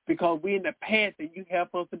for us because we're in the path that you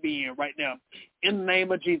have us to be in right now. In the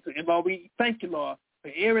name of Jesus. And Lord, we thank you, Lord,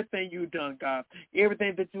 for everything you've done, God.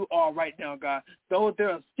 Everything that you are right now, God. Those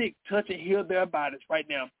that are sick, touch and heal their bodies right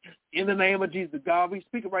now. In the name of Jesus, God, we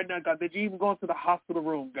speak right now, God, that you even go into the hospital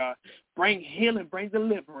room, God. Bring healing, bring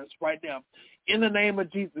deliverance right now. In the name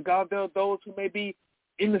of Jesus, God, there are those who may be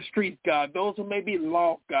in the streets, God, those who may be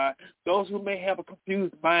lost, God, those who may have a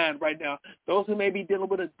confused mind right now, those who may be dealing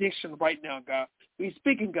with addiction right now, God. We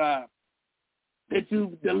speaking, God, that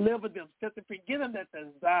you deliver them, set them free. Give them that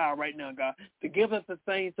desire right now, God, to give us the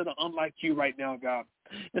things that are unlike you right now, God.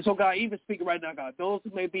 And so, God, even speaking right now, God, those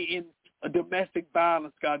who may be in a domestic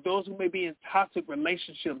violence, God, those who may be in toxic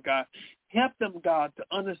relationships, God, help them, God, to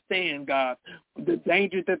understand, God, the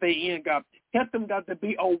danger that they're in, God. Help them, God, to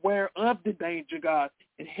be aware of the danger, God,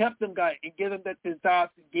 and help them, God, and give them that desire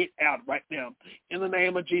to get out right now. In the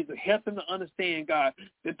name of Jesus, help them to understand, God,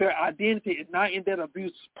 that their identity is not in that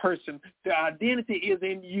abusive person. Their identity is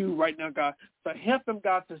in you right now, God. So help them,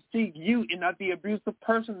 God, to seek you and not the abusive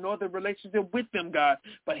person nor the relationship with them, God,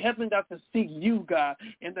 but help them, God, to seek you, God.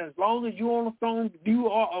 And as long as you're on the throne, you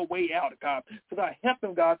are a way out, God. So, God, help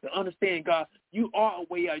them, God, to understand, God, you are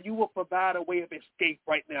a way out. You will provide a way of escape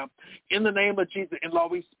right now. In the name of Jesus, and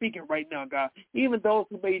Lord, we're speaking right now, God. Even those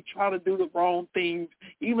who may try to do the wrong things,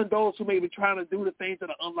 even those who may be trying to do the things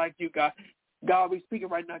that are unlike you, God, God, we're speaking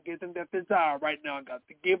right now. Give them that desire right now, God,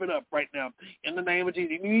 to give it up right now. In the name of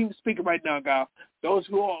Jesus. And you even speaking right now, God. Those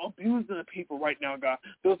who are abusing the people right now, God.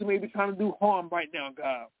 Those who may be trying to do harm right now,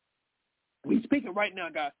 God. We're speaking right now,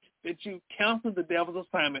 God, that you counsel the devil's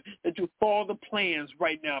assignment, that you follow the plans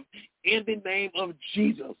right now. In the name of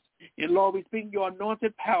Jesus. And Lord, we speak your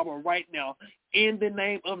anointed power right now in the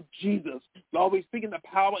name of Jesus. Lord, we speaking the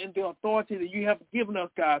power and the authority that you have given us,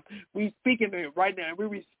 God. We speaking it right now, and we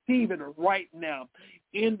receive it right now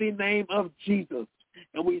in the name of Jesus.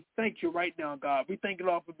 And we thank you right now, God. We thank you,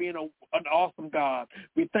 Lord, for being an awesome God.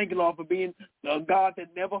 We thank you, Lord, for being a God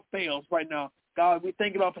that never fails right now. God, we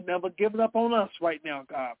thank you, Lord, for never giving up on us right now,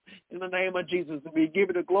 God. In the name of Jesus, we give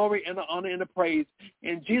you the glory and the honor and the praise.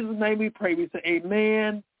 In Jesus' name we pray. We say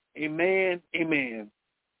amen, amen, amen.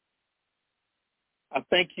 I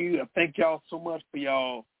thank you. I thank y'all so much for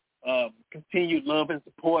y'all continued love and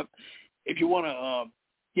support. if you want to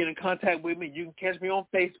get in contact with me, you can catch me on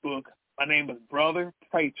Facebook. My name is Brother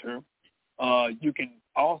Prater. You can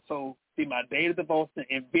also see my daily devotion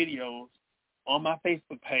and videos on my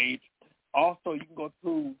Facebook page. Also, you can go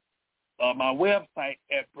to my website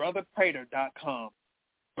at brotherprater.com.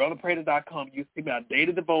 Brotherprater.com. You see my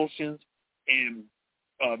daily devotions and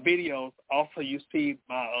videos. Also, you see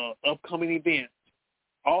my upcoming events.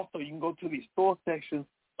 Also, you can go to the store section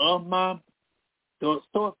of my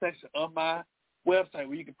website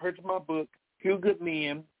where you can purchase my book, Few Good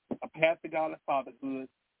Men, A Path to Godly Fatherhood.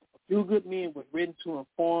 A Few Good Men was written to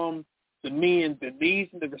inform the men the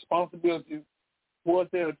needs and the responsibilities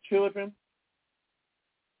towards their children,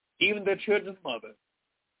 even their children's mother.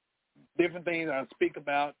 Different things I speak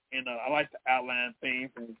about, and I like to outline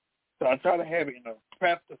things, and so I try to have it in a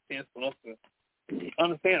practical sense for us to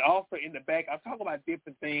understand. Also, in the back, I talk about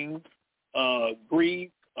different things,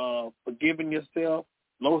 grief, forgiving yourself,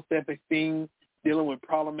 low self-esteem, dealing with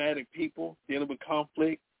problematic people, dealing with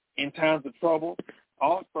conflict in times of trouble.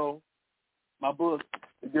 Also, my book,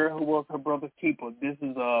 The Girl Who Was Her Brother's Keeper. This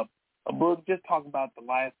is a book just talking about the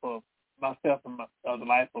life of myself and the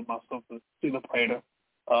life of my sister, Sheila Prater,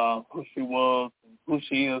 who she was and who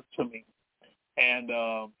she is to me. And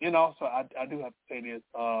also, I do have to say this.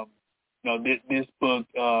 This book,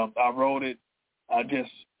 I wrote it. I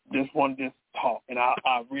just want to just talk, and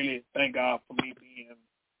I really thank God for me being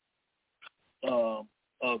a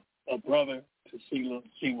brother to Sheila.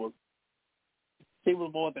 She was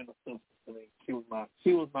more than a sister to me. She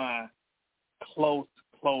was my close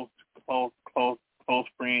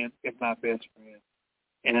friend, if not best friend.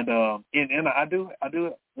 And I do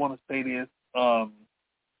want to say this. I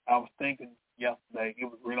was thinking yesterday, it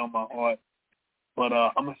was really on my heart. But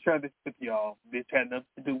I'm going to share this with y'all. This had nothing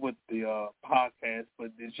to do with the podcast,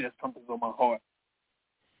 but it's just something on my heart.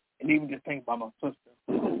 And even just think about my sister.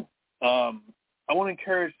 I want to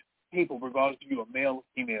encourage people, regardless if you're a male or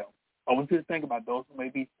female, I want you to think about those who may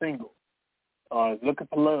be single, looking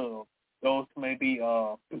for love, those who may be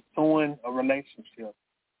pursuing a relationship.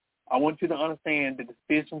 I want you to understand the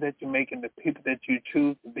decisions that you make and the people that you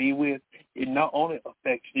choose to be with, it not only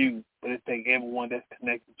affects you, but it affects everyone that's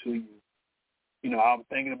connected to you. I was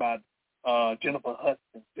thinking about Jennifer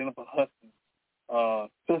Hudson. Jennifer Hudson's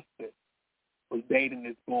sister was dating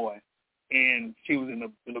this boy, and she was in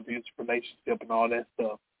an abusive relationship and all that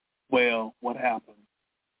stuff. Well, what happened?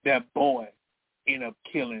 That boy ended up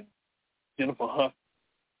killing Jennifer Hudson's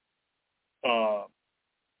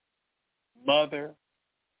mother,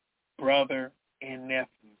 brother, and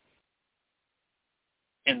nephew.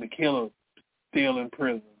 And the killer still in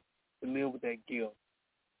prison to live with that guilt.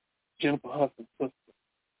 Jennifer Hudson's sister.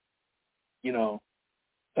 So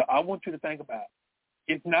I want you to think about it.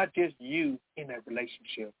 It's not just you in that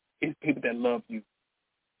relationship. It's people that love you.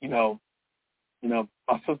 My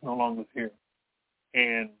sister no longer is here.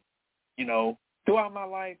 And, throughout my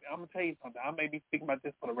life, I'm going to tell you something. I may be speaking about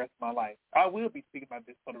this for the rest of my life. I will be speaking about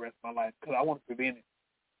this for the rest of my life because I want to prevent it.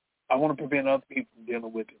 I want to prevent other people from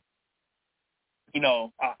dealing with it.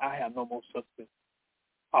 I have no more sisters.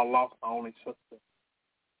 I lost my only sister.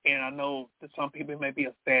 And I know that some people it may be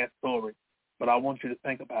a sad story, but I want you to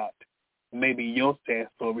think about maybe your sad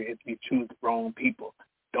story if you choose the wrong people.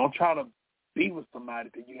 Don't try to be with somebody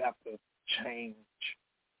that you have to change.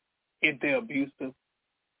 If they're abusive,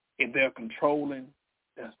 if they're controlling,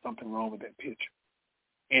 there's something wrong with that picture.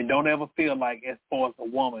 And don't ever feel like, as far as a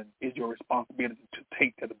woman, it's your responsibility to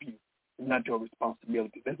take that abuse. It's not your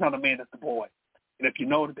responsibility. That's not a man, that's a boy. And if you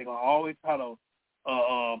know that they're going to always try to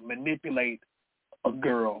manipulate a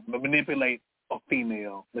girl, manipulate a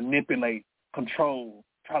female, manipulate, control,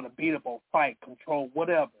 try to beat up or fight, control,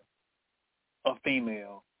 whatever, a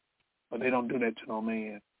female. But they don't do that to no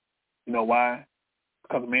man. You know why?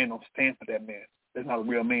 Because a man don't stand for that man. That's not a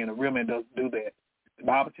real man. A real man doesn't do that. The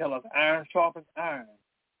Bible tells us iron sharpens iron.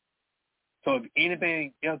 So if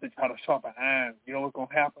anything else to try to sharpen iron, you know what's going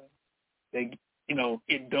to happen?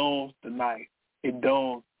 It dulls the knife. It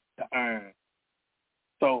dulls the iron.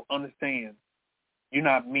 So understand, you're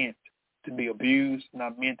not meant to be abused,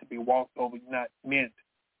 not meant to be walked over, you're not meant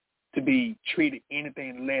to be treated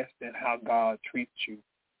anything less than how God treats you.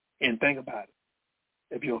 And think about it.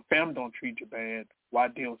 If your family don't treat you bad, why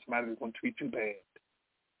deal with somebody that's going to treat you bad?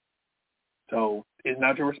 So it's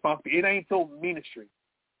not your responsibility. It ain't your ministry.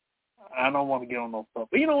 I don't want to get on no stuff.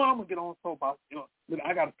 But you know what? I'm going to get on soapbox.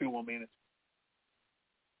 I got a few more minutes.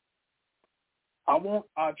 I want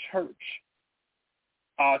our churches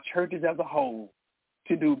as a whole,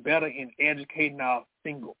 to do better in educating our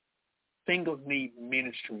singles. Singles need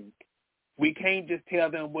ministry. We can't just tell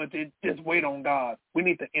them, just wait on God. We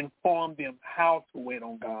need to inform them how to wait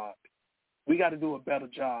on God. we got to do a better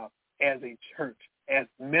job as a church, as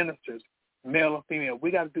ministers, male or female.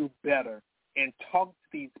 We got to do better and talk to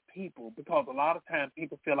these people, because a lot of times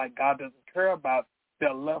people feel like God doesn't care about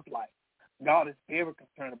their love life. God is very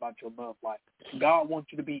concerned about your love life. God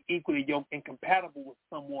wants you to be equally yoked and compatible with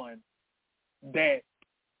someone that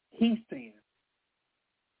he sends.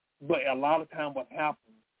 But a lot of times what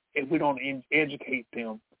happens, if we don't educate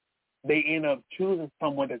them, they end up choosing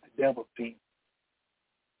someone that the devil sends.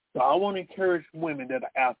 So I want to encourage women that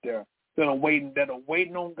are out there that are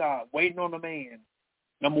waiting on God, waiting on a man.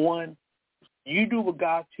 Number one, you do what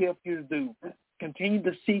God tells you to do. Continue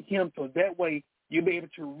to seek him, so that way you'll be able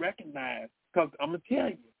to recognize. Because I'm going to tell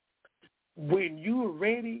you, when you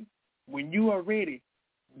are ready,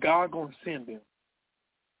 God going to send them.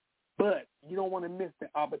 But you don't want to miss the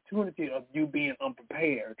opportunity of you being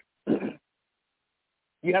unprepared.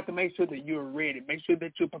 You have to make sure that you're ready. Make sure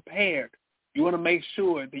that you're prepared. You want to make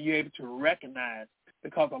sure that you're able to recognize,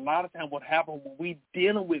 because a lot of times what happens when we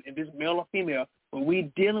dealing with, and this male or female, when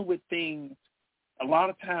we dealing with things, a lot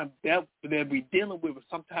of times that we dealing with will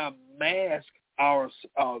sometimes mask our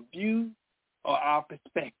view or our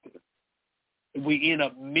perspective. We end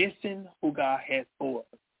up missing who God has for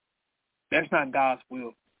us. That's not God's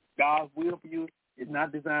will. God's will for you is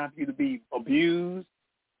not designed for you to be abused,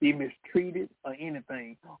 be mistreated, or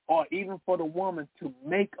anything, or even for the woman to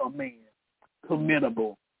make a man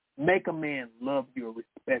committable, make a man love you or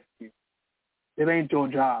respect you. It ain't your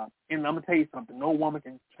job. And I'm going to tell you something. No woman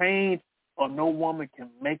can change, or no woman can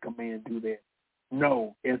make a man do that.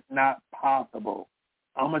 No, it's not possible.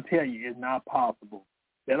 I'm going to tell you, it's not possible.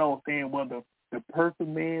 That old saying, well, the perfect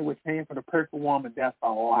man would change for the perfect woman, that's a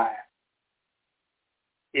lie.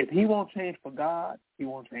 If he won't change for God, he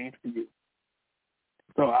won't change for you.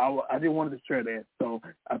 So I just wanted to share that. So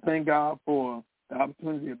I thank God for the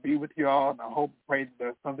opportunity to be with you all, and I hope and pray that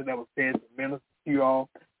there's something that was said to minister to you all.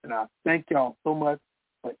 And I thank you all so much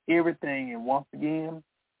for everything. And once again,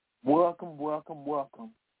 welcome, welcome,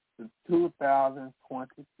 welcome to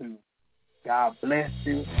 2022. God bless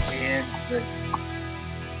you and bless you.